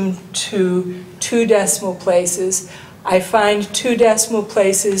prism to 2 decimal places. I find 2 decimal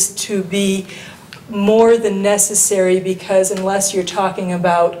places to be more than necessary, because unless you're talking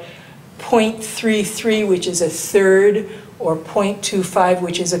about 0.33, which is a third, or 0.25,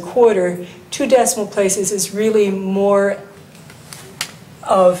 which is a quarter, 2 decimal places is really more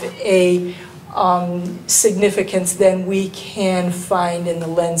of a significance than we can find in the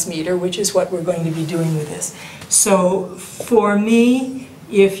lens meter, which is what we're going to be doing with this. So for me,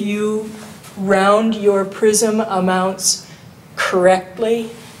 if you round your Prism amounts correctly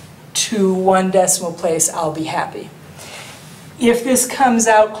to 1 decimal place, I'll be happy. If this comes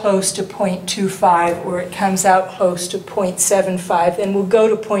out close to 0.25 or it comes out close to 0.75, then we'll go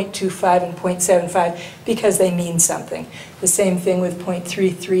to 0.25 and 0.75 because they mean something. The same thing with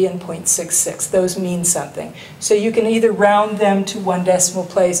 0.33 and 0.66. Those mean something. So you can either round them to 1 decimal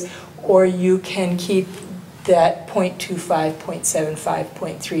place, or you can keep that 0.25, 0.75,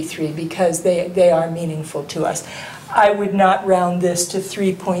 0.33 because they are meaningful to us. I would not round this to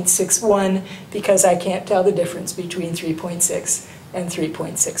 3.61 because I can't tell the difference between 3.6 and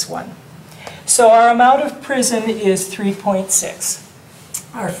 3.61. So our amount of Prism is 3.6.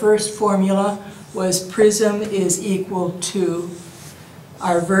 Our first formula was Prism is equal to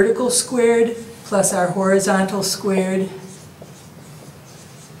our vertical squared plus our horizontal squared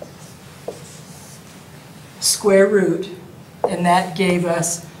square root, and that gave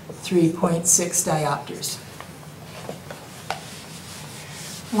us 3.6 diopters.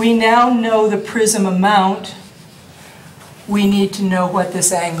 We now know the Prism amount. We need to know what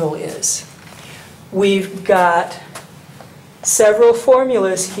this angle is. We've got several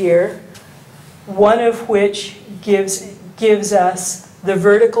formulas here, one of which gives us the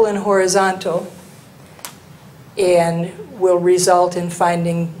vertical and horizontal and will result in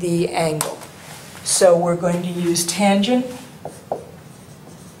finding the angle. So we're going to use tangent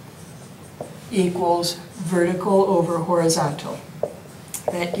equals vertical over horizontal.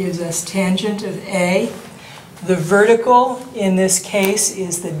 That gives us tangent of A. The vertical in this case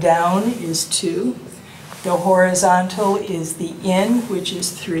is the down, is 2. The horizontal is the in, which is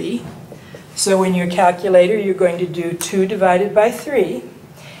 3. So in your calculator, you're going to do 2 divided by 3.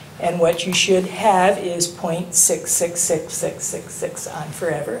 And what you should have is 0.666666 on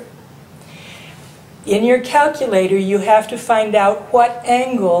forever. In your calculator, you have to find out what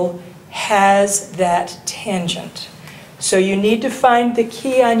angle has that tangent. So you need to find the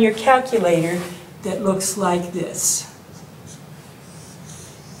key on your calculator that looks like this.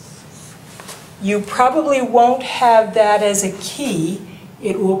 You probably won't have that as a key.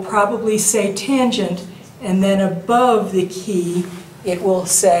 It will probably say tangent, and then above the key it will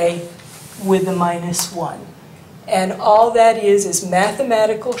say with the -1. And all that is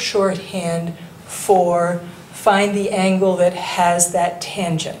mathematical shorthand for find the angle that has that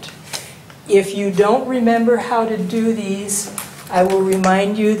tangent. If you don't remember how to do these, I will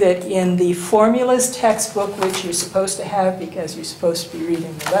remind you that in the formulas textbook, which you're supposed to have because you're supposed to be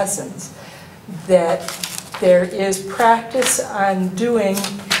reading the lessons, that there is practice on doing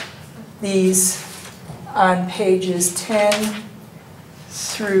these on pages 10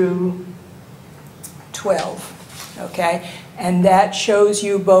 through 12, okay? And that shows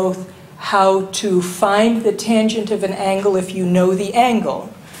you both how to find the tangent of an angle if you know the angle,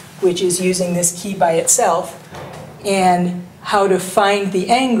 which is using this key by itself, and how to find the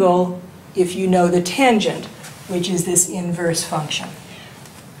angle if you know the tangent, which is this inverse function.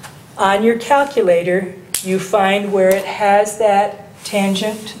 On your calculator, you find where it has that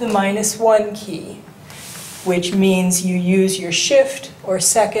tangent to the -1 key, which means you use your shift or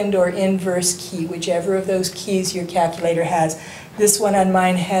second or inverse key, whichever of those keys your calculator has. This one on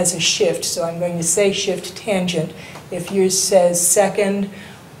mine has a shift, so I'm going to say shift tangent. If yours says second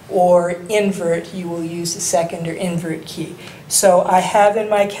or invert, you will use the second or invert key. So I have in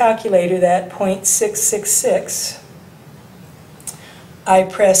my calculator that 0.666. I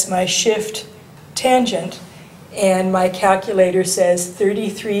press my shift tangent, and my calculator says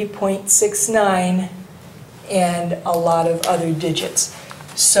 33.69 and a lot of other digits.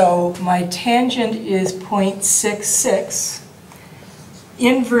 So my tangent is 0.66.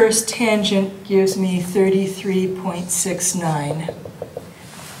 Inverse tangent gives me 33.69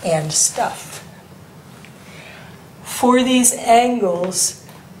 and stuff. For these angles,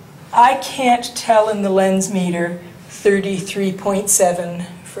 I can't tell in the lens meter 33.7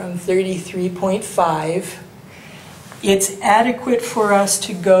 from 33.5. It's adequate for us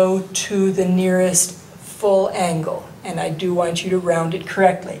to go to the nearest full angle, and I do want you to round it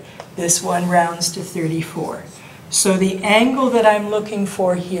correctly. This one rounds to 34. So the angle that I'm looking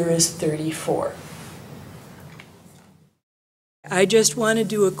for here is 34. I just want to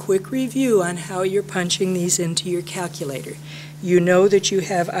do a quick review on how you're punching these into your calculator. You know that you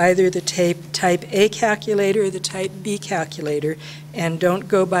have either the type A calculator or the type B calculator, and don't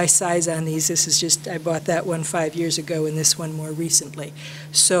go by size on these. This is just, I bought that one 5 years ago and this one more recently.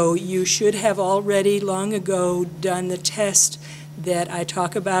 So you should have already long ago done the test that I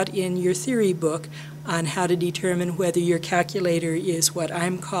talk about in your theory book on how to determine whether your calculator is what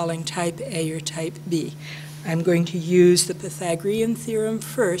I'm calling type A or type B. I'm going to use the Pythagorean theorem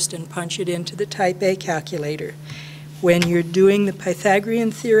first and punch it into the type A calculator. When you're doing the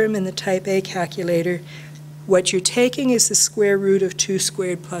Pythagorean theorem in the type A calculator, what you're taking is the square root of 2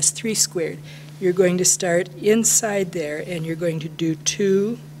 squared plus 3 squared. You're going to start inside there, and you're going to do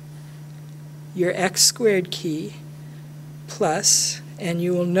 2, your x squared key, plus, and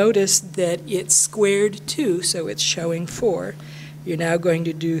you will notice that it's squared 2, so it's showing 4. You're now going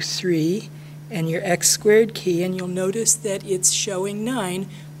to do 3, and your x squared key, and you'll notice that it's showing 9,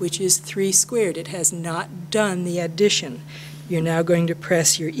 which is 3 squared. It has not done the addition. You're now going to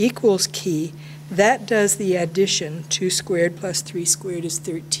press your equals key. That does the addition. 2 squared plus 3 squared is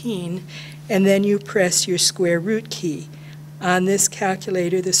 13. And then you press your square root key. On this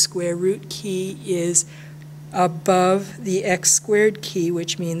calculator, the square root key is above the x squared key,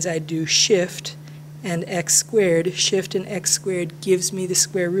 which means I do shift and x squared. Shift and x squared gives me the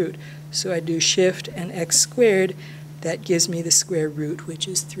square root. So I do shift and x squared. That gives me the square root, which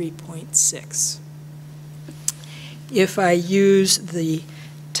is 3.6. If I use the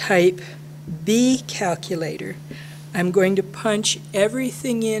type B calculator, I'm going to punch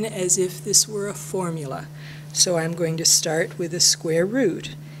everything in as if this were a formula. So I'm going to start with a square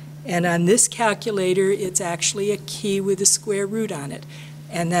root. And on this calculator, it's actually a key with a square root on it.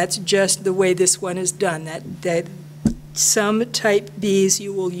 And that's just the way this one is done. That some type B's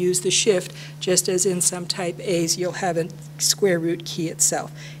you will use the shift, just as in some type A's you'll have a square root key itself.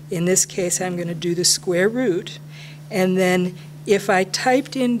 In this case, I'm going to do the square root, and then if I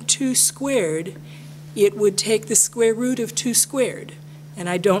typed in 2 squared, it would take the square root of 2 squared. And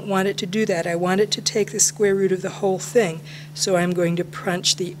I don't want it to do that. I want it to take the square root of the whole thing. So I'm going to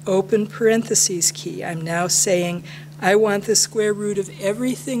punch the open parentheses key. I'm now saying I want the square root of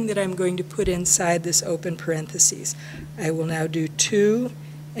everything that I'm going to put inside this open parentheses. I will now do 2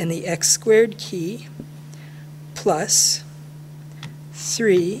 and the x squared key plus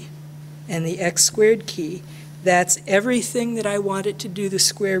 3 and the x squared key. That's everything that I want it to do the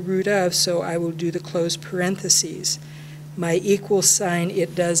square root of, so I will do the closed parentheses. My equal sign,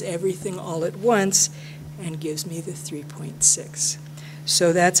 it does everything all at once and gives me the 3.6.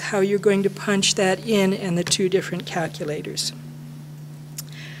 So that's how you're going to punch that in and the two different calculators.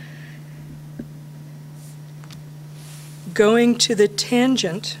 Going to the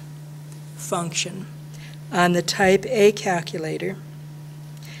tangent function on the type A calculator,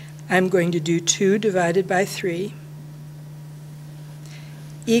 I'm going to do 2 divided by 3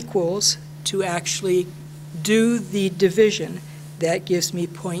 equals, to actually do the division, that gives me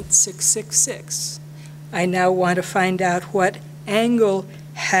 0.666. I now want to find out what angle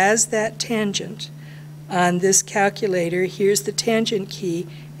has that tangent. On this calculator, here's the tangent key,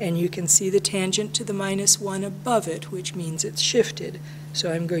 and you can see the tangent to the -1 above it, which means it's shifted.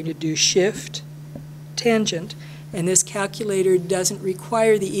 So I'm going to do shift, tangent, and this calculator doesn't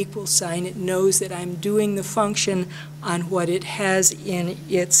require the equal sign. It knows that I'm doing the function on what it has in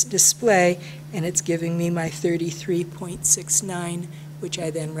its display, and it's giving me my 33.69, which I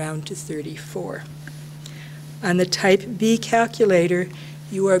then round to 34. On the type B calculator,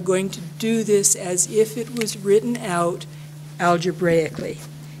 you are going to do this as if it was written out algebraically.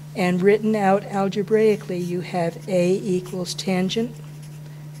 And written out algebraically, you have A equals tangent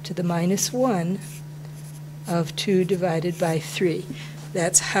to the -1 of 2 divided by 3.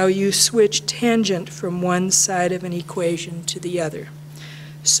 That's how you switch tangent from one side of an equation to the other.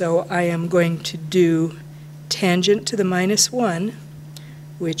 So I am going to do tangent to the -1,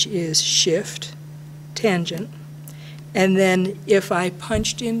 which is shift, tangent, and then if I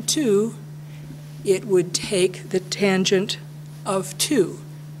punched in 2, it would take the tangent of 2.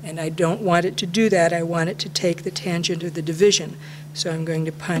 And I don't want it to do that. I want it to take the tangent of the division. So I'm going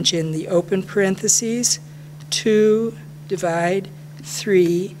to punch in the open parentheses, 2 divide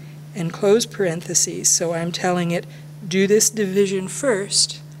 3, and close parentheses. So I'm telling it, do this division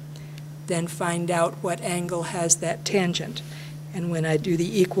first, then find out what angle has that tangent. And when I do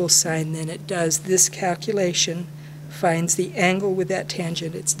the equal sign, then it does this calculation, finds the angle with that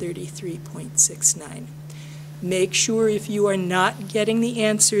tangent. It's 33.69. Make sure if you are not getting the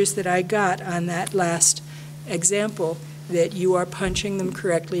answers that I got on that last example that you are punching them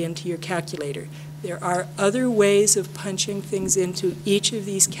correctly into your calculator. There are other ways of punching things into each of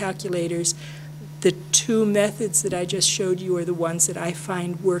these calculators. The two methods that I just showed you are the ones that I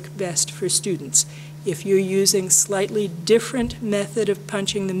find work best for students. If you're using slightly different method of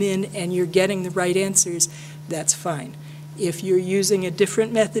punching them in and you're getting the right answers, that's fine. If you're using a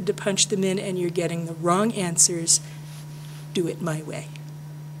different method to punch them in and you're getting the wrong answers, do it my way.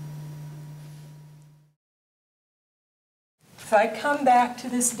 If I come back to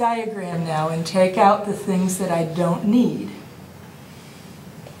this diagram now and take out the things that I don't need,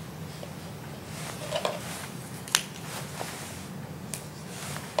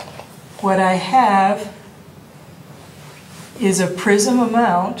 what I have is a prism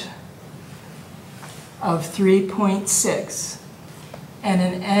amount of 3.6 and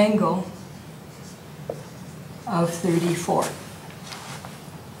an angle of 34.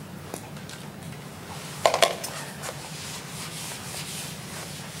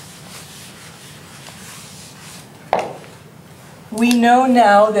 We know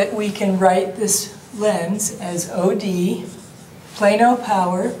now that we can write this lens as OD, Plano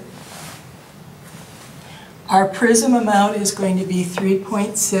power. Our prism amount is going to be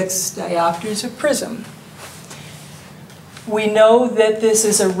 3.6 diopters of prism. We know that this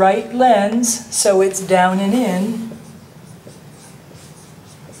is a right lens, so it's down and in.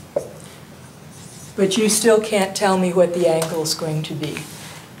 But you still can't tell me what the angle is going to be,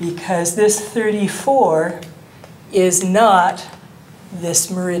 because this 34 is not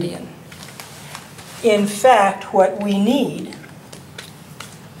this meridian. In fact, what we need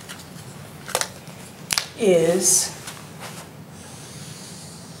is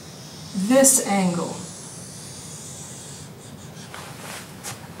this angle.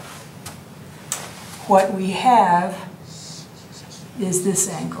 What we have is this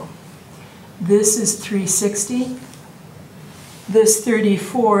angle. This is 360. This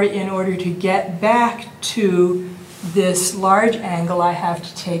 34, in order to get back to this large angle, I have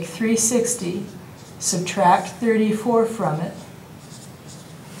to take 360, subtract 34 from it,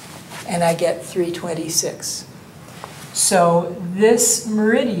 and I get 326. So this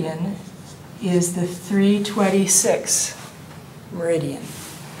meridian is the 326 meridian.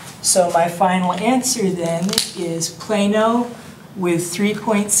 So my final answer then is Plano with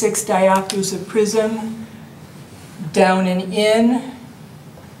 3.6 diopters of prism, down and in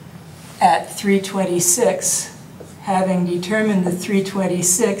at 326. Having determined the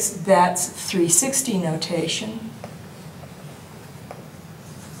 326, that's 360 notation.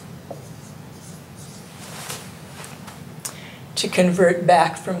 To convert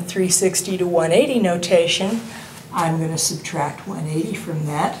back from 360 to 180 notation, I'm going to subtract 180 from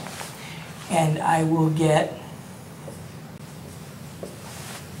that, and I will get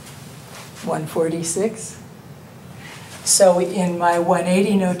 146. So in my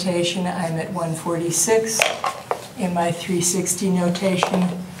 180 notation, I'm at 146. In my 360 notation,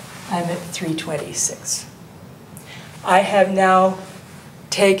 I'm at 326. I have now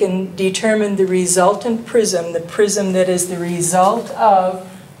determined the resultant prism, the prism that is the result of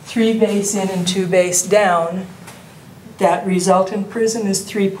 3 base in and 2 base down. That resultant prism is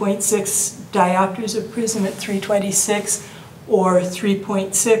 3.6 diopters of prism at 326, or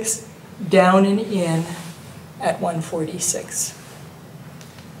 3.6 down and in at 146.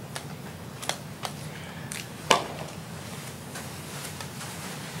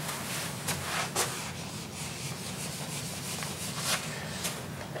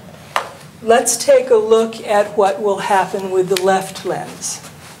 Let's take a look at what will happen with the left lens.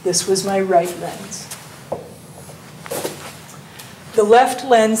 This was my right lens. The left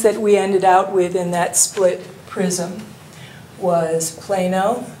lens that we ended out with in that split prism was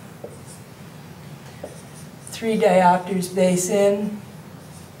Plano, 3 diopters base in,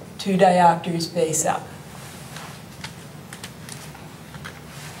 2 diopters base up.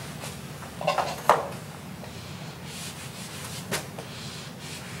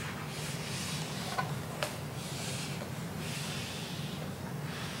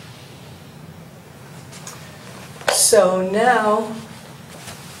 So now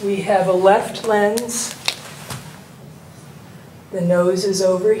we have a left lens. The nose is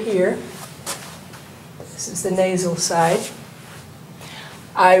over here. This is the nasal side.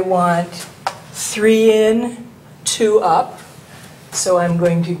 I want 3 in, 2 up. So I'm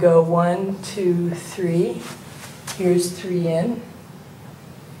going to go 1, 2, 3. Here's 3 in.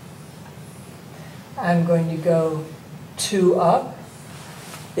 I'm going to go 2 up.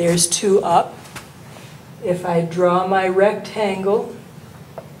 There's 2 up. If I draw my rectangle,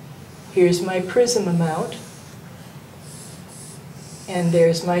 here's my prism amount, and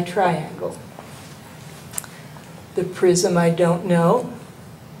there's my triangle. The prism I don't know.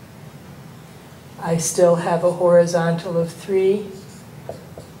 I still have a horizontal of 3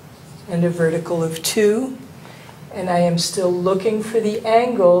 and a vertical of 2. And I am still looking for the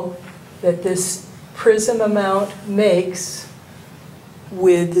angle that this prism amount makes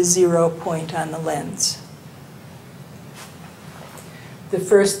with the 0 point on the lens. The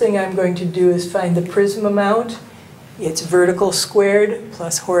first thing I'm going to do is find the prism amount. It's vertical squared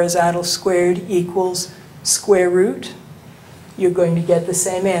plus horizontal squared equals square root. You're going to get the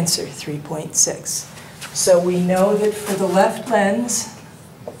same answer, 3.6. So we know that for the left lens,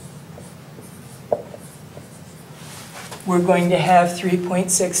 we're going to have 3.6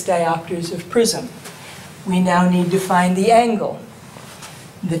 diopters of prism. We now need to find the angle.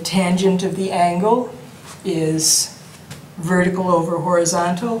 The tangent of the angle is vertical over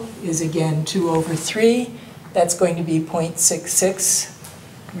horizontal, is again 2 over 3. That's going to be 0.66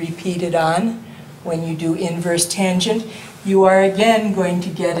 repeated on. When you do inverse tangent, you are again going to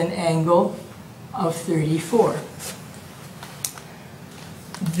get an angle of 34.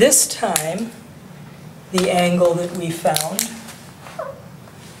 This time, the angle that we found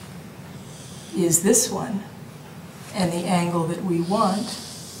is this one, and the angle that we want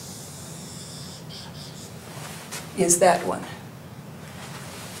is that one.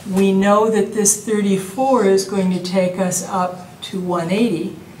 We know that this 34 is going to take us up to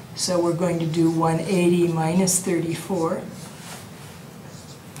 180, so we're going to do 180 minus 34.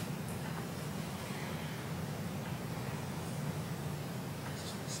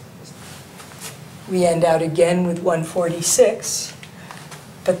 We end out again with 146,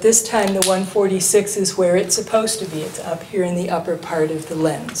 but this time the 146 is where it's supposed to be. It's up here in the upper part of the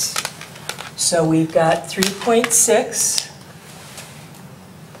lens. So we've got 3.6.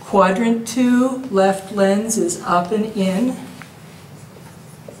 Quadrant 2, left lens is up and in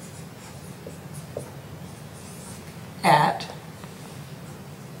at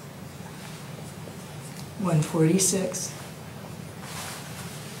 146.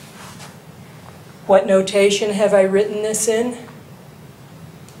 What notation have I written this in?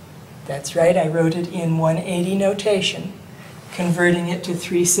 That's right, I wrote it in 180 notation. Converting it to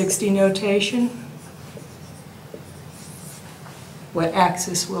 360 notation, what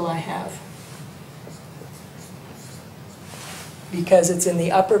axis will I have? Because it's in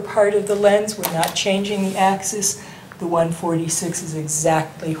the upper part of the lens, we're not changing the axis. The 146 is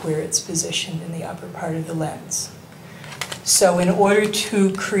exactly where it's positioned in the upper part of the lens. So in order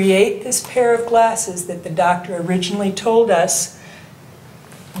to create this pair of glasses that the doctor originally told us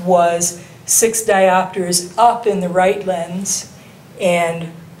was 6 diopters up in the right lens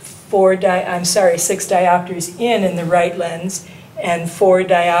and 6 diopters in the right lens and 4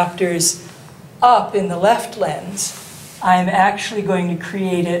 diopters up in the left lens, I'm actually going to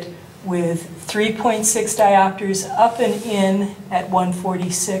create it with 3.6 diopters up and in at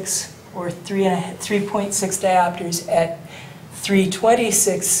 146, or 3.6 diopters at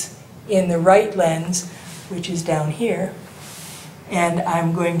 326 in the right lens, which is down here. And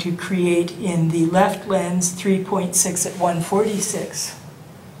I'm going to create in the left lens 3.6 at 146,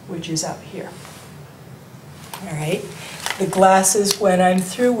 which is up here. All right. The glasses, when I'm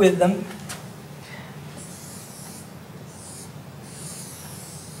through with them,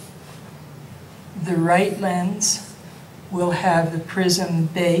 the right lens will have the prism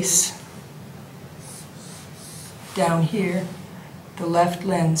base down here. The left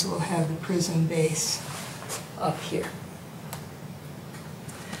lens will have the prism base up here.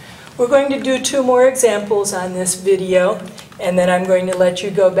 We're going to do 2 more examples on this video, and then I'm going to let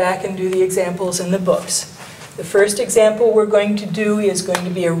you go back and do the examples in the books. The first example we're going to do is going to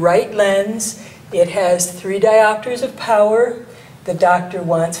be a right lens. It has 3 diopters of power. The doctor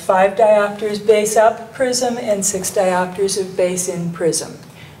wants 5 diopters base up prism and 6 diopters of base in prism.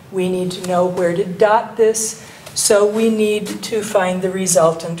 We need to know where to dot this, so we need to find the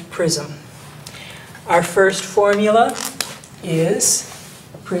resultant prism. Our first formula is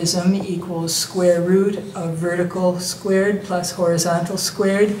prism equals square root of vertical squared plus horizontal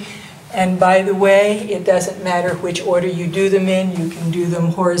squared. And by the way, it doesn't matter which order you do them in. You can do them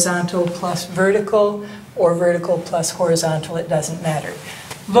horizontal plus vertical or vertical plus horizontal. It doesn't matter.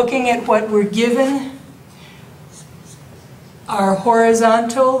 Looking at what we're given, our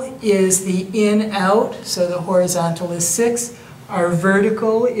horizontal is the in-out, so the horizontal is 6. Our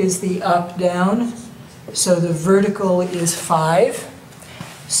vertical is the up-down, so the vertical is 5.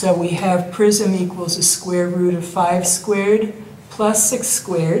 So we have prism equals a square root of 5 squared plus 6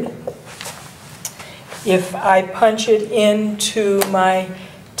 squared. If I punch it into my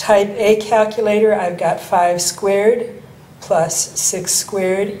type A calculator, I've got 5 squared plus 6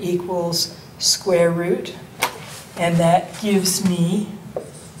 squared equals square root. And that gives me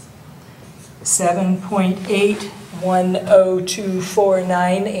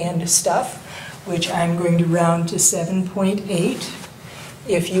 7.810249 and stuff, which I'm going to round to 7.8.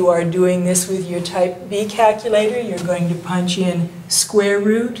 If you are doing this with your type B calculator, you're going to punch in square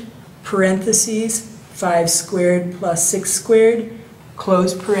root, parentheses, 5 squared plus 6 squared,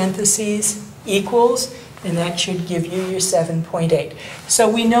 close parentheses, equals, and that should give you your 7.8. So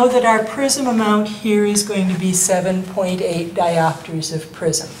we know that our prism amount here is going to be 7.8 diopters of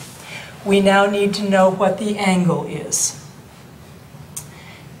prism. We now need to know what the angle is.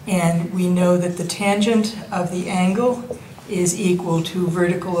 And we know that the tangent of the angle is equal to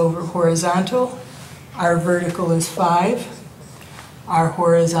vertical over horizontal. Our vertical is 5. Our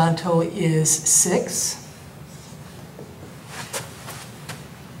horizontal is 6.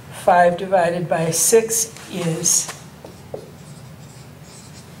 5 divided by 6 is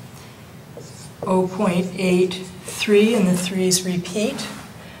 0.83, and the 3's repeat.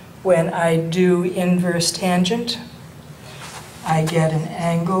 When I do inverse tangent, I get an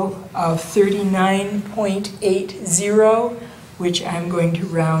angle of 39.80, which I'm going to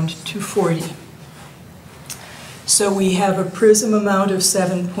round to 40. So we have a prism amount of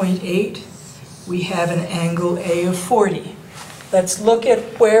 7.8. We have an angle A of 40. Let's look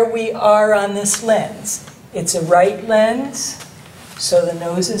at where we are on this lens. It's a right lens, so the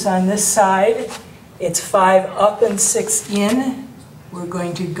nose is on this side. It's 5 up and 6 in. We're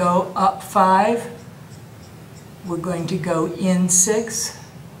going to go up 5. We're going to go in 6.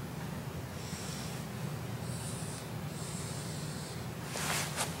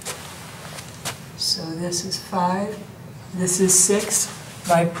 So this is 5. This is 6.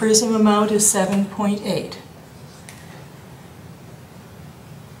 My prism amount is 7.8.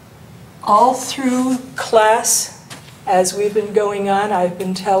 All through class, as we've been going on, I've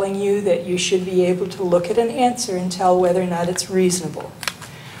been telling you that you should be able to look at an answer and tell whether or not it's reasonable.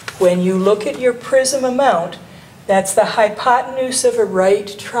 When you look at your prism amount, that's the hypotenuse of a right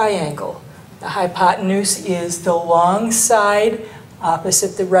triangle. The hypotenuse is the long side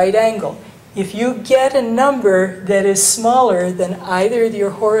opposite the right angle. If you get a number that is smaller than either your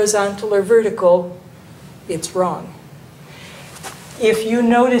horizontal or vertical, it's wrong. If you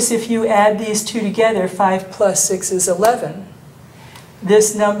notice, if you add these two together, 5 plus 6 is 11.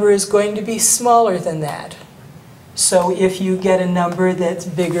 This number is going to be smaller than that. So if you get a number that's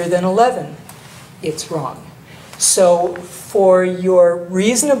bigger than 11, it's wrong. So for your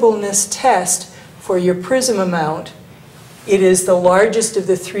reasonableness test for your prism amount, it is the largest of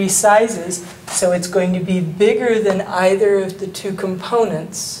the 3 sizes, so it's going to be bigger than either of the 2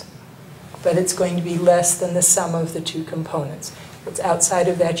 components, but it's going to be less than the sum of the 2 components. If it's outside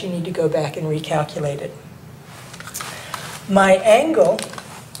of that, you need to go back and recalculate it. My angle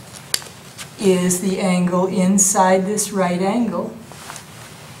is the angle inside this right angle.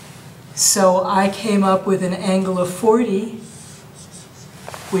 So I came up with an angle of 40,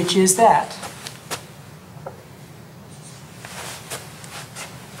 which is that.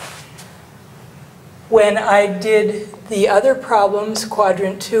 When I did the other problems,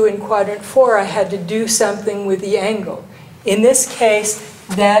 quadrant 2 and quadrant 4, I had to do something with the angle. In this case,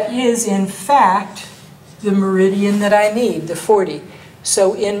 that is in fact the meridian that I need, the 40.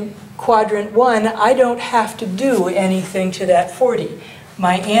 So in quadrant 1, I don't have to do anything to that 40.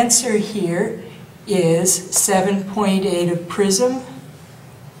 My answer here is 7.8 of prism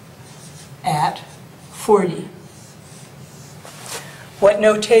at 40. What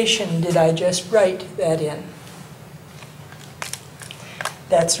notation did I just write that in?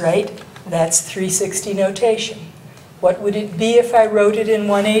 That's right, that's 360 notation. What would it be if I wrote it in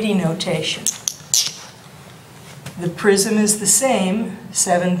 180 notation? The prism is the same,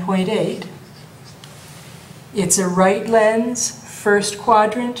 7.8. It's a right lens, first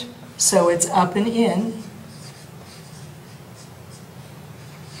quadrant, so it's up and in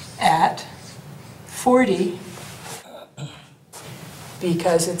at 40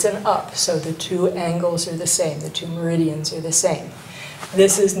 because it's an up, so the 2 angles are the same, the 2 meridians are the same.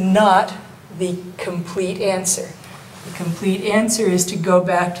 This is not the complete answer. The complete answer is to go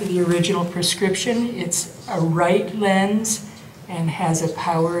back to the original prescription. It's a right lens and has a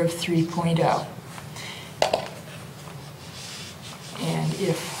power of 3.0. And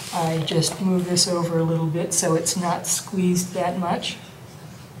if I just move this over a little bit so it's not squeezed that much,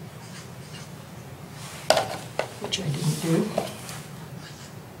 which I didn't do.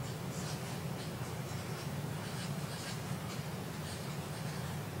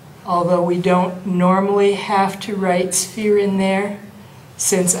 Although we don't normally have to write sphere in there,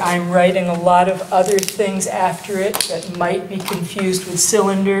 since I'm writing a lot of other things after it that might be confused with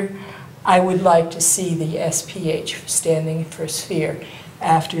cylinder, I would like to see the SPH standing for sphere.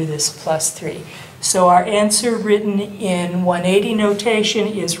 after this plus 3. So our answer written in 180 notation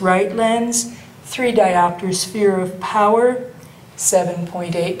is right lens, 3 diopter sphere of power,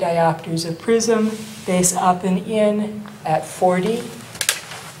 7.8 diopters of prism, base up and in at 40,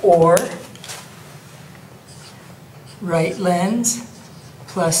 or right lens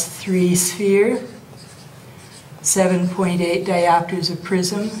plus 3 sphere, 7.8 diopters of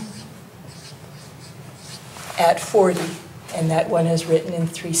prism at 40, and that one is written in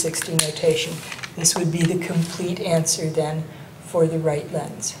 360 notation. This would be the complete answer then for the right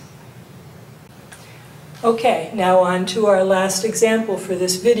lens. Okay, now on to our last example for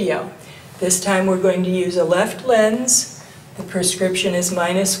this video. This time we're going to use a left lens. The prescription is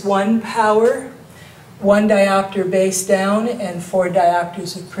 -1 power, 1 diopter base down, and 4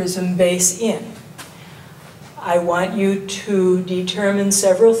 diopters of prism base in. I want you to determine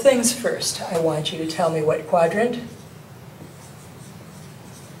several things first. I want you to tell me what quadrant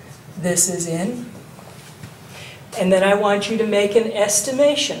this is in. And then I want you to make an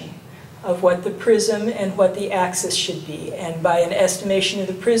estimation of what the prism and what the axis should be. And by an estimation of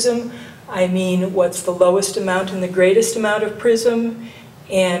the prism, I mean what's the lowest amount and the greatest amount of prism.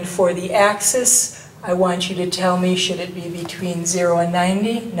 And for the axis, I want you to tell me, should it be between 0 and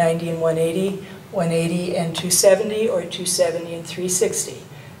 90, 90 and 180, 180 and 270, or 270 and 360.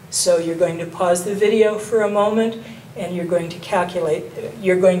 So you're going to pause the video for a moment, and you're going to calculate,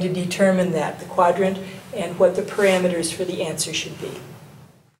 you're going to determine that, the quadrant, and what the parameters for the answer should be.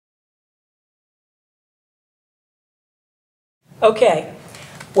 Okay,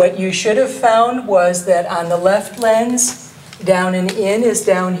 what you should have found was that on the left lens, down and in is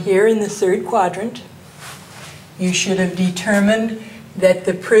down here in the third quadrant. You should have determined that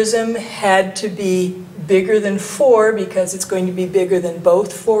the prism had to be bigger than 4 because it's going to be bigger than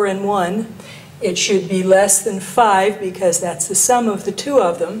both 4 and 1. It should be less than 5 because that's the sum of the two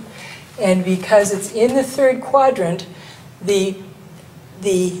of them. And because it's in the third quadrant, the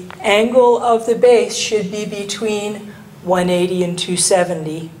angle of the base should be between 180 and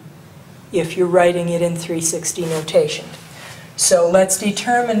 270 if you're writing it in 360 notation. So let's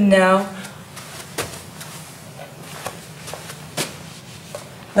determine now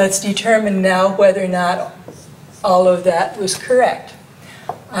whether or not all of that was correct.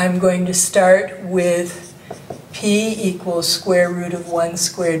 I'm going to start with P equals square root of 1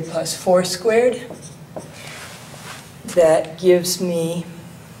 squared plus 4 squared. That gives me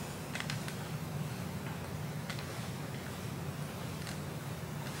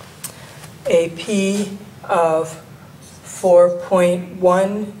a P of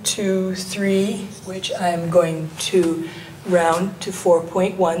 4.123, which I'm going to round to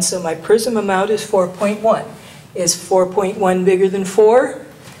 4.1. So my prism amount is 4.1. Is 4.1 bigger than 4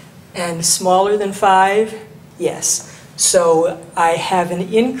 and smaller than 5? Yes. So I have an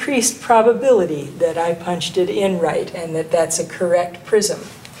increased probability that I punched it in right and that that's a correct prism.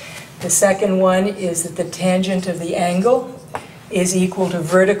 The second one is that the tangent of the angle is equal to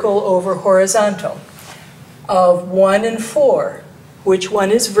vertical over horizontal. Of 1 and 4, which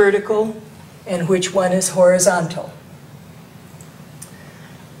one is vertical and which one is horizontal?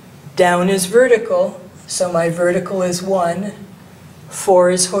 Down is vertical, so my vertical is 1.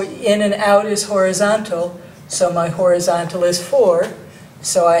 4 is in and out is horizontal, so my horizontal is 4.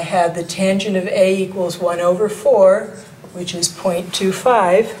 So I have the tangent of A equals 1 over 4, which is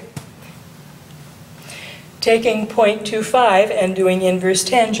 0.25. Taking 0.25 and doing inverse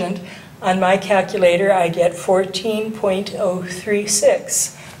tangent, on my calculator I get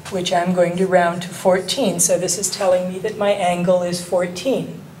 14.036, which I'm going to round to 14. So this is telling me that my angle is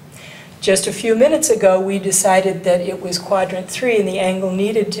 14. Just a few minutes ago, we decided that it was quadrant 3 and the angle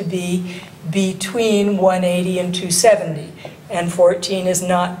needed to be between 180 and 270. And 14 is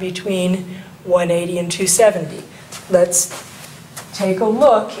not between 180 and 270. Let's take a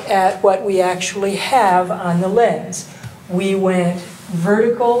look at what we actually have on the lens. We went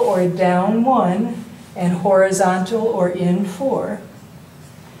vertical or down 1 and horizontal or in 4.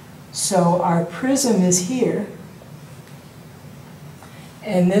 So our prism is here.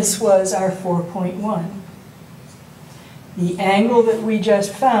 And this was our 4.1. The angle that we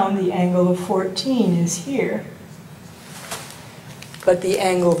just found, the angle of 14, is here. But the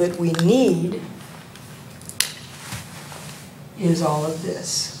angle that we need is all of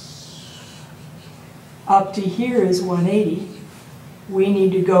this. Up to here is 180. We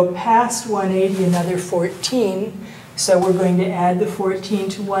need to go past 180 another 14. So we're going to add the 14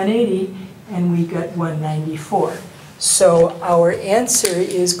 to 180, and we got 194. So our answer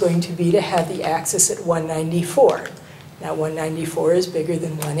is going to be to have the axis at 194. Now 194 is bigger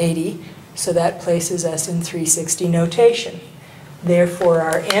than 180, so that places us in 360 notation. Therefore,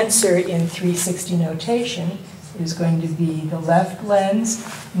 our answer in 360 notation is going to be the left lens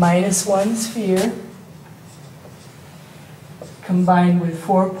minus 1 sphere combined with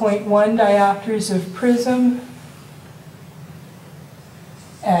 4.1 diopters of prism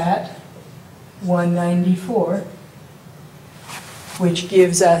at 194, which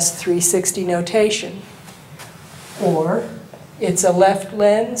gives us 360 notation. Or it's a left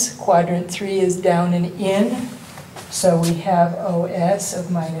lens, quadrant 3 is down and in, so we have OS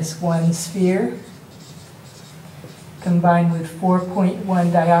of minus 1 sphere combined with 4.1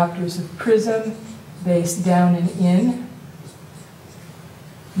 diopters of prism, base down and in.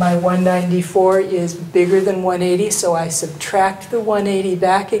 My 194 is bigger than 180, so I subtract the 180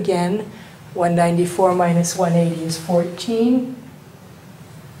 back again. 194 minus 180 is 14.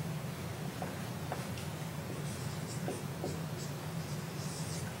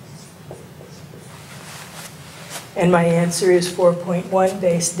 And my answer is 4.1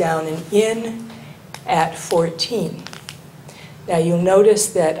 base down and in at 14. Now you'll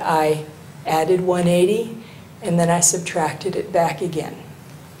notice that I added 180 and then I subtracted it back again.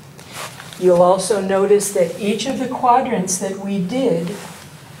 You'll also notice that each of the quadrants that we did,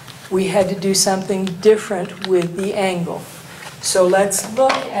 we had to do something different with the angle. So let's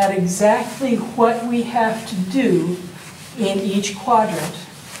look at exactly what we have to do in each quadrant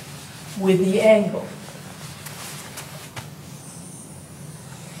with the angle.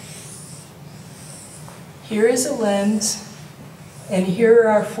 Here is a lens, and here are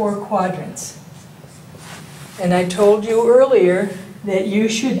our 4 quadrants. And I told you earlier that you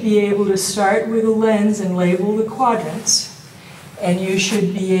should be able to start with a lens and label the quadrants, and you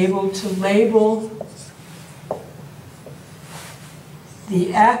should be able to label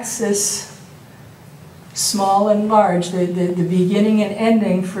the axis small and large, the beginning and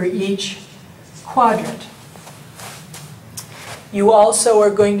ending for each quadrant. You also are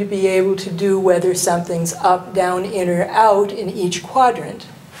going to be able to do whether something's up, down, in, or out in each quadrant.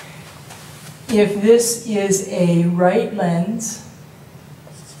 If this is a right lens,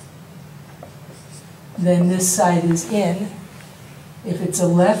 then this side is in. If it's a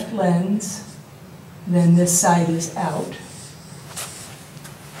left lens, then this side is out.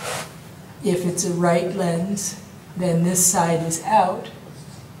 If it's a right lens, then this side is out.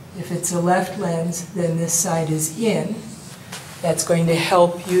 If it's a left lens, then this side is in. That's going to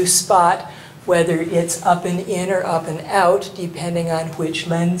help you spot whether it's up and in or up and out, depending on which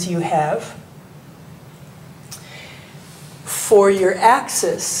lens you have. For your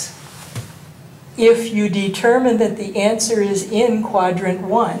axis, if you determine that the answer is in quadrant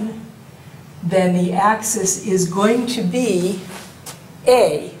 1, then the axis is going to be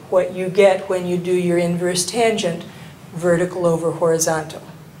A, what you get when you do your inverse tangent, vertical over horizontal.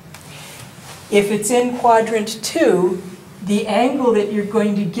 If it's in quadrant 2, the angle that you're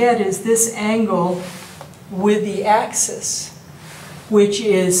going to get is this angle with the axis, which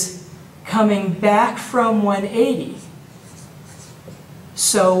is coming back from 180.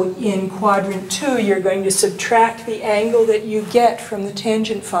 So in quadrant 2, you're going to subtract the angle that you get from the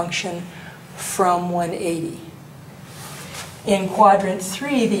tangent function from 180. In quadrant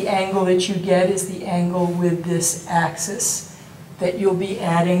 3, the angle that you get is the angle with this axis that you'll be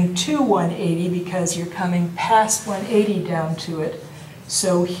adding to 180 because you're coming past 180 down to it.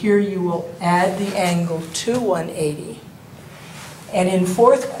 So here you will add the angle to 180. And in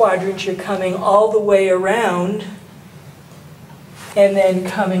 4th quadrant, you're coming all the way around and then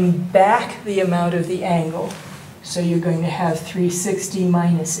coming back the amount of the angle. So you're going to have 360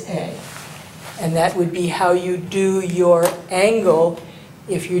 minus A. And that would be how you do your angle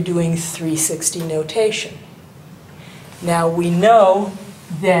if you're doing 360 notation. Now we know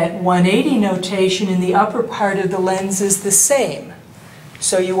that 180 notation in the upper part of the lens is the same.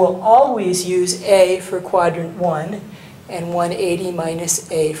 So you will always use A for quadrant 1 and 180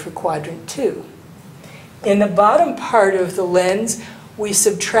 minus A for quadrant 2. In the bottom part of the lens, we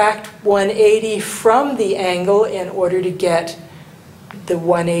subtract 180 from the angle in order to get the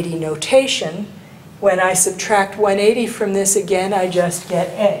 180 notation. When I subtract 180 from this again, I just get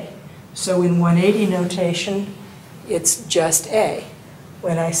A. So in 180 notation, it's just A.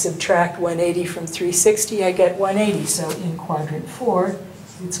 When I subtract 180 from 360, I get 180. So in quadrant 4,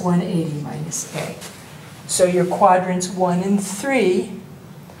 it's 180 minus A. So your quadrants 1 and 3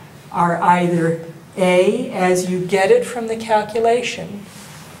 are either A as you get it from the calculation,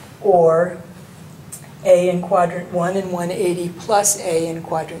 or A in quadrant 1 and 180 plus A in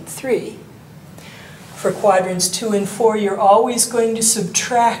quadrant 3. For quadrants 2 and 4, you're always going to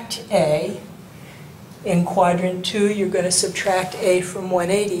subtract A. In quadrant 2, you're going to subtract A from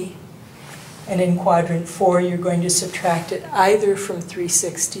 180. And in quadrant 4, you're going to subtract it either from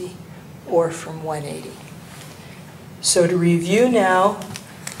 360 or from 180. So to review now,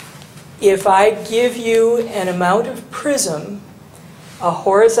 if I give you an amount of prism, a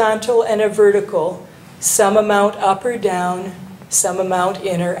horizontal and a vertical, some amount up or down, some amount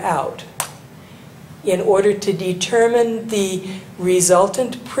in or out, in order to determine the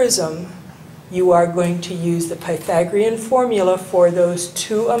resultant prism, you are going to use the Pythagorean formula for those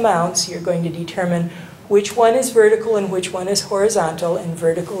two amounts. You're going to determine which one is vertical and which one is horizontal, and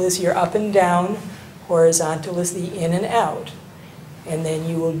vertical is your up and down, horizontal is the in and out. And then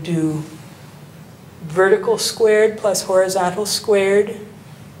you will do vertical squared plus horizontal squared,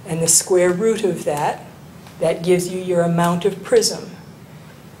 and the square root of that. That gives you your amount of prism.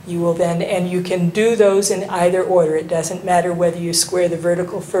 You will then, and you can do those in either order. It doesn't matter whether you square the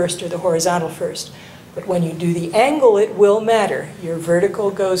vertical first or the horizontal first. But when you do the angle, it will matter. Your vertical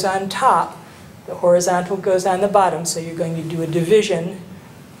goes on top, the horizontal goes on the bottom, so you're going to do a division,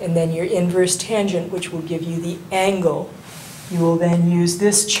 and then your inverse tangent, which will give you the angle. You will then use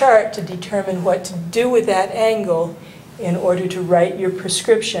this chart to determine what to do with that angle in order to write your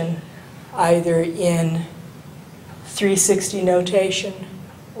prescription either in 360 notation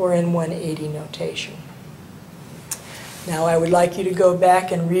or in 180 notation. Now I would like you to go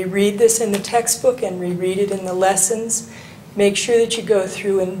back and reread this in the textbook and reread it in the lessons. Make sure that you go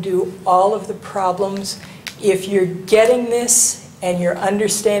through and do all of the problems. If you're getting this and you're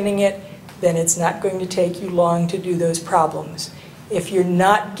understanding it, then it's not going to take you long to do those problems. If you're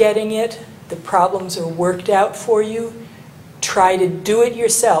not getting it, the problems are worked out for you. Try to do it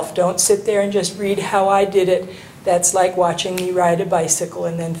yourself. Don't sit there and just read how I did it. That's like watching me ride a bicycle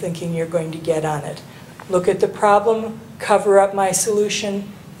and then thinking you're going to get on it. Look at the problem, cover up my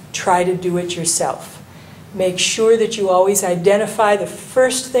solution, try to do it yourself. Make sure that you always identify, the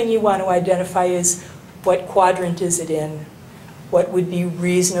first thing you want to identify is what quadrant is it in, what would be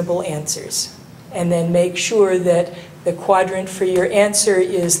reasonable answers. And then make sure that the quadrant for your answer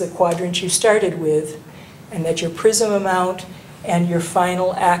is the quadrant you started with, and that your prism amount and your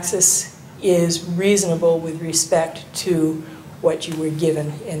final axis is reasonable with respect to what you were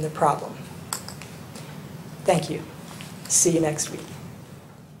given in the problem. Thank you. See you next week.